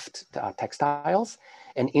craft textiles.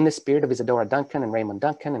 And in the spirit of Isadora Duncan and Raymond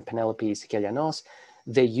Duncan and Penelope Sikelianos,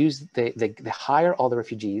 they hire all the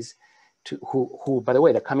refugees who, by the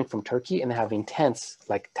way, they're coming from Turkey and they have intense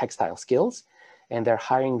like textile skills, and they're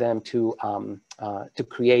hiring them to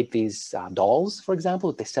create these dolls, for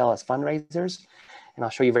example, that they sell as fundraisers. And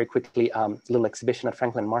I'll show you very quickly a little exhibition at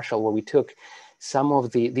Franklin Marshall where we took some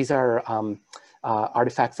of these are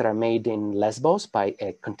artifacts that are made in Lesbos by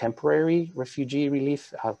a contemporary refugee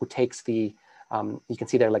relief who takes the, you can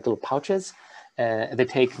see they're like little pouches. They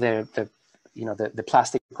take the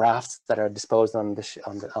plastic rafts that are disposed on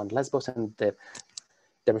Lesbos, and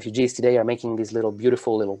the refugees today are making these little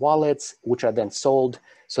beautiful little wallets, which are then sold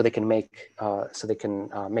so they can make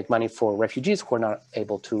money for refugees who are not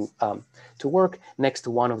able to work, next to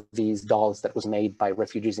one of these dolls that was made by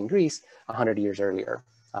refugees in Greece 100 years earlier.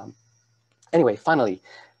 Anyway, finally,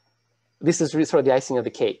 this is really sort of the icing of the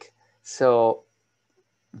cake. So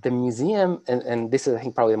the museum, and this is, I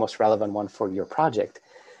think, probably the most relevant one for your project.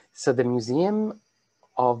 So the Museum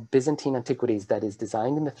of Byzantine Antiquities that is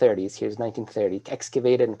designed in the 30s, here's 1930,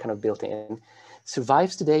 excavated and kind of built in,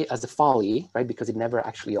 survives today as a folly, right? Because it never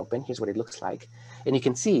actually opened. Here's what it looks like. And you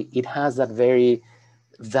can see it has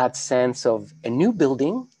that sense of a new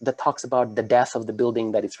building that talks about the death of the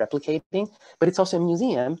building that it's replicating, but it's also a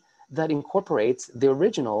museum that incorporates the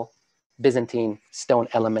original Byzantine stone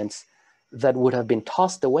elements that would have been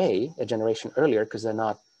tossed away a generation earlier because they're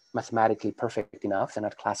not mathematically perfect enough, they're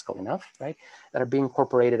not classical enough, right? That are being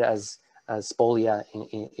incorporated as spolia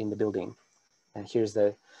in the building. And here's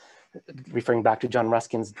referring back to John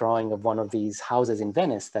Ruskin's drawing of one of these houses in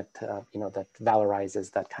Venice that, that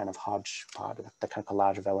valorizes that kind of hodgepodge, that kind of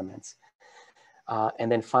collage of elements. And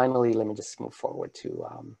then finally, let me just move forward to,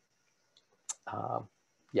 I'll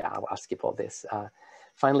skip all this.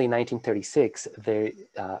 Finally, in 1936,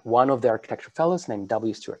 one of the architecture fellows named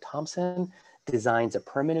W. Stuart Thompson designs a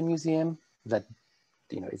permanent museum that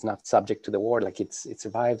is not subject to the war, like it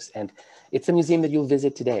survives, and it's a museum that you'll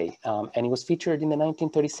visit today. And it was featured in the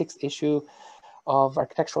 1936 issue of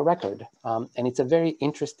Architectural Record, and it's a very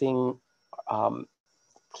interesting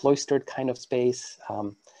cloistered kind of space.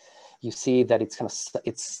 You see that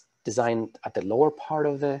it's designed at the lower part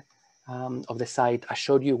of the site. I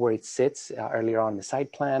showed you where it sits earlier on the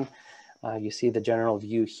site plan. You see the general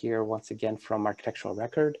view here once again from Architectural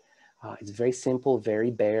Record. It's very simple, very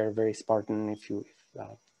bare, very Spartan, if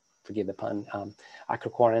forgive the pun,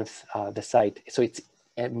 Acrocorinth, the site. So it's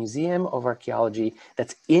a museum of archaeology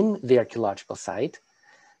that's in the archaeological site,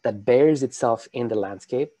 that bears itself in the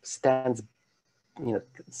landscape, stands,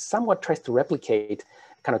 somewhat tries to replicate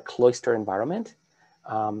kind of cloister environment.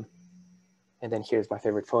 And then here's my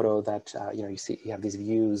favorite photo that, you see, you have these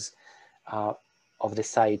views of the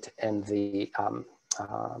site and the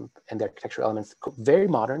architectural elements, very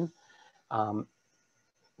modern,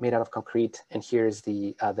 made out of concrete. And here's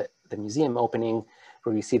the museum opening,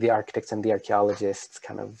 where you see the architects and the archaeologists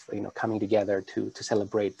kind of coming together to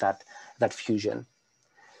celebrate that fusion.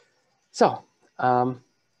 So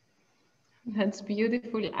that's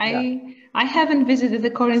beautiful. Yeah. I haven't visited the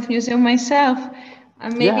Corinth Museum myself.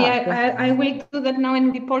 Maybe I will do that now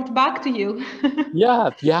and report back to you. Yeah,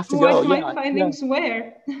 you have to go. What my findings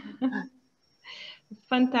were.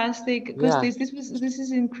 Fantastic, Kostis. This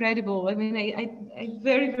is incredible. I mean, I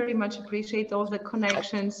very, very much appreciate all the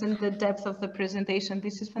connections and the depth of the presentation.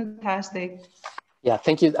 This is fantastic. Yeah,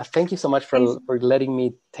 thank you. Thank you so much for letting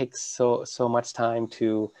me take so much time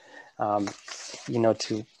to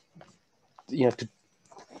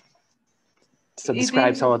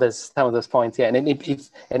describe some of those points. Yeah,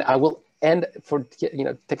 and I will end for taking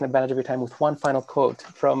advantage of your time with one final quote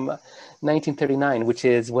from 1939, which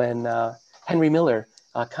is when Henry Miller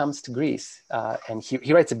comes to Greece, and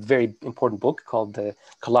he writes a very important book called The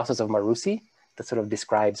Colossus of Marousi that sort of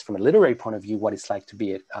describes from a literary point of view what it's like to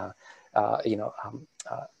be an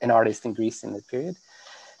artist in Greece in the period.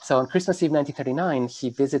 So on Christmas Eve 1939, he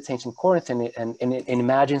visits ancient Corinth and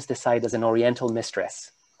imagines the site as an Oriental mistress.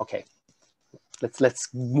 Okay, let's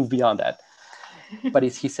move beyond that. But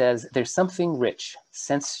he says, there's something rich,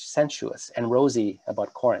 sensuous, and rosy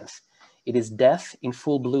about Corinth. It is death in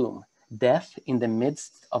full bloom, death in the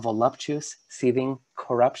midst of voluptuous, seething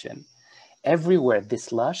corruption. Everywhere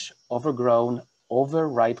this lush, overgrown,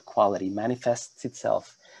 overripe quality manifests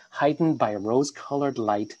itself, heightened by a rose-colored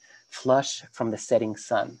light flush from the setting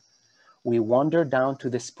sun. We wander down to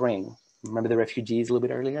the spring, remember the refugees a little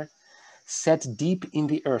bit earlier? Set deep in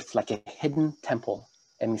the earth like a hidden temple,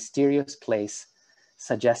 a mysterious place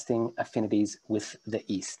suggesting affinities with the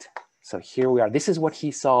East. So here we are. This is what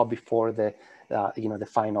he saw before the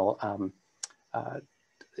final,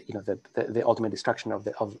 the ultimate destruction of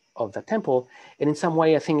the temple. And in some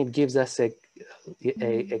way, I think it gives us a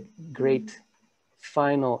great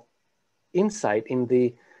final insight in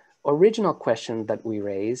the original question that we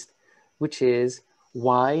raised, which is,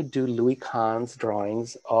 why do Louis Kahn's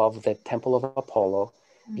drawings of the Temple of Apollo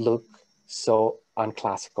look so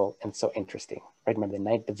unclassical and so interesting? Right? Remember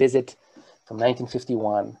the visit from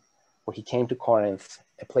 1951, where he came to Corinth,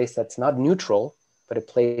 a place that's not neutral, but a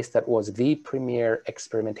place that was the premier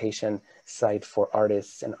experimentation site for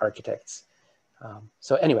artists and architects.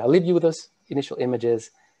 So anyway, I'll leave you with those initial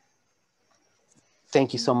images.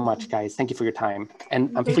 Thank you so much, guys. Thank you for your time.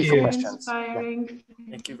 And I'm free for questions. Inspiring.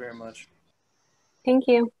 Thank you very much. Thank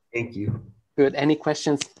you. Thank you. Good. Any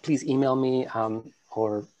questions, please email me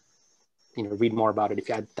or read more about it. If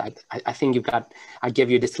you had, I think you've got, I gave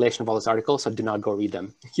you a distillation of all those articles, so do not go read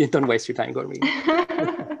them. You don't waste your time, go read them.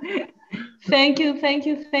 Thank you,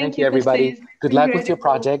 everybody. Kostis. Good luck with your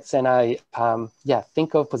projects, and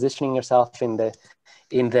think of positioning yourself in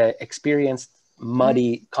the experienced,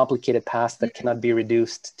 muddy, complicated past that cannot be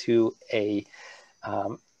reduced to an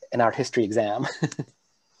art history exam.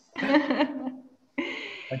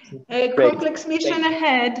 A complex mission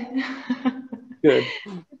ahead. Good.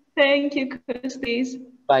 Thank you, Kostis.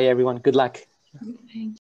 Bye, everyone. Good luck. Thank you.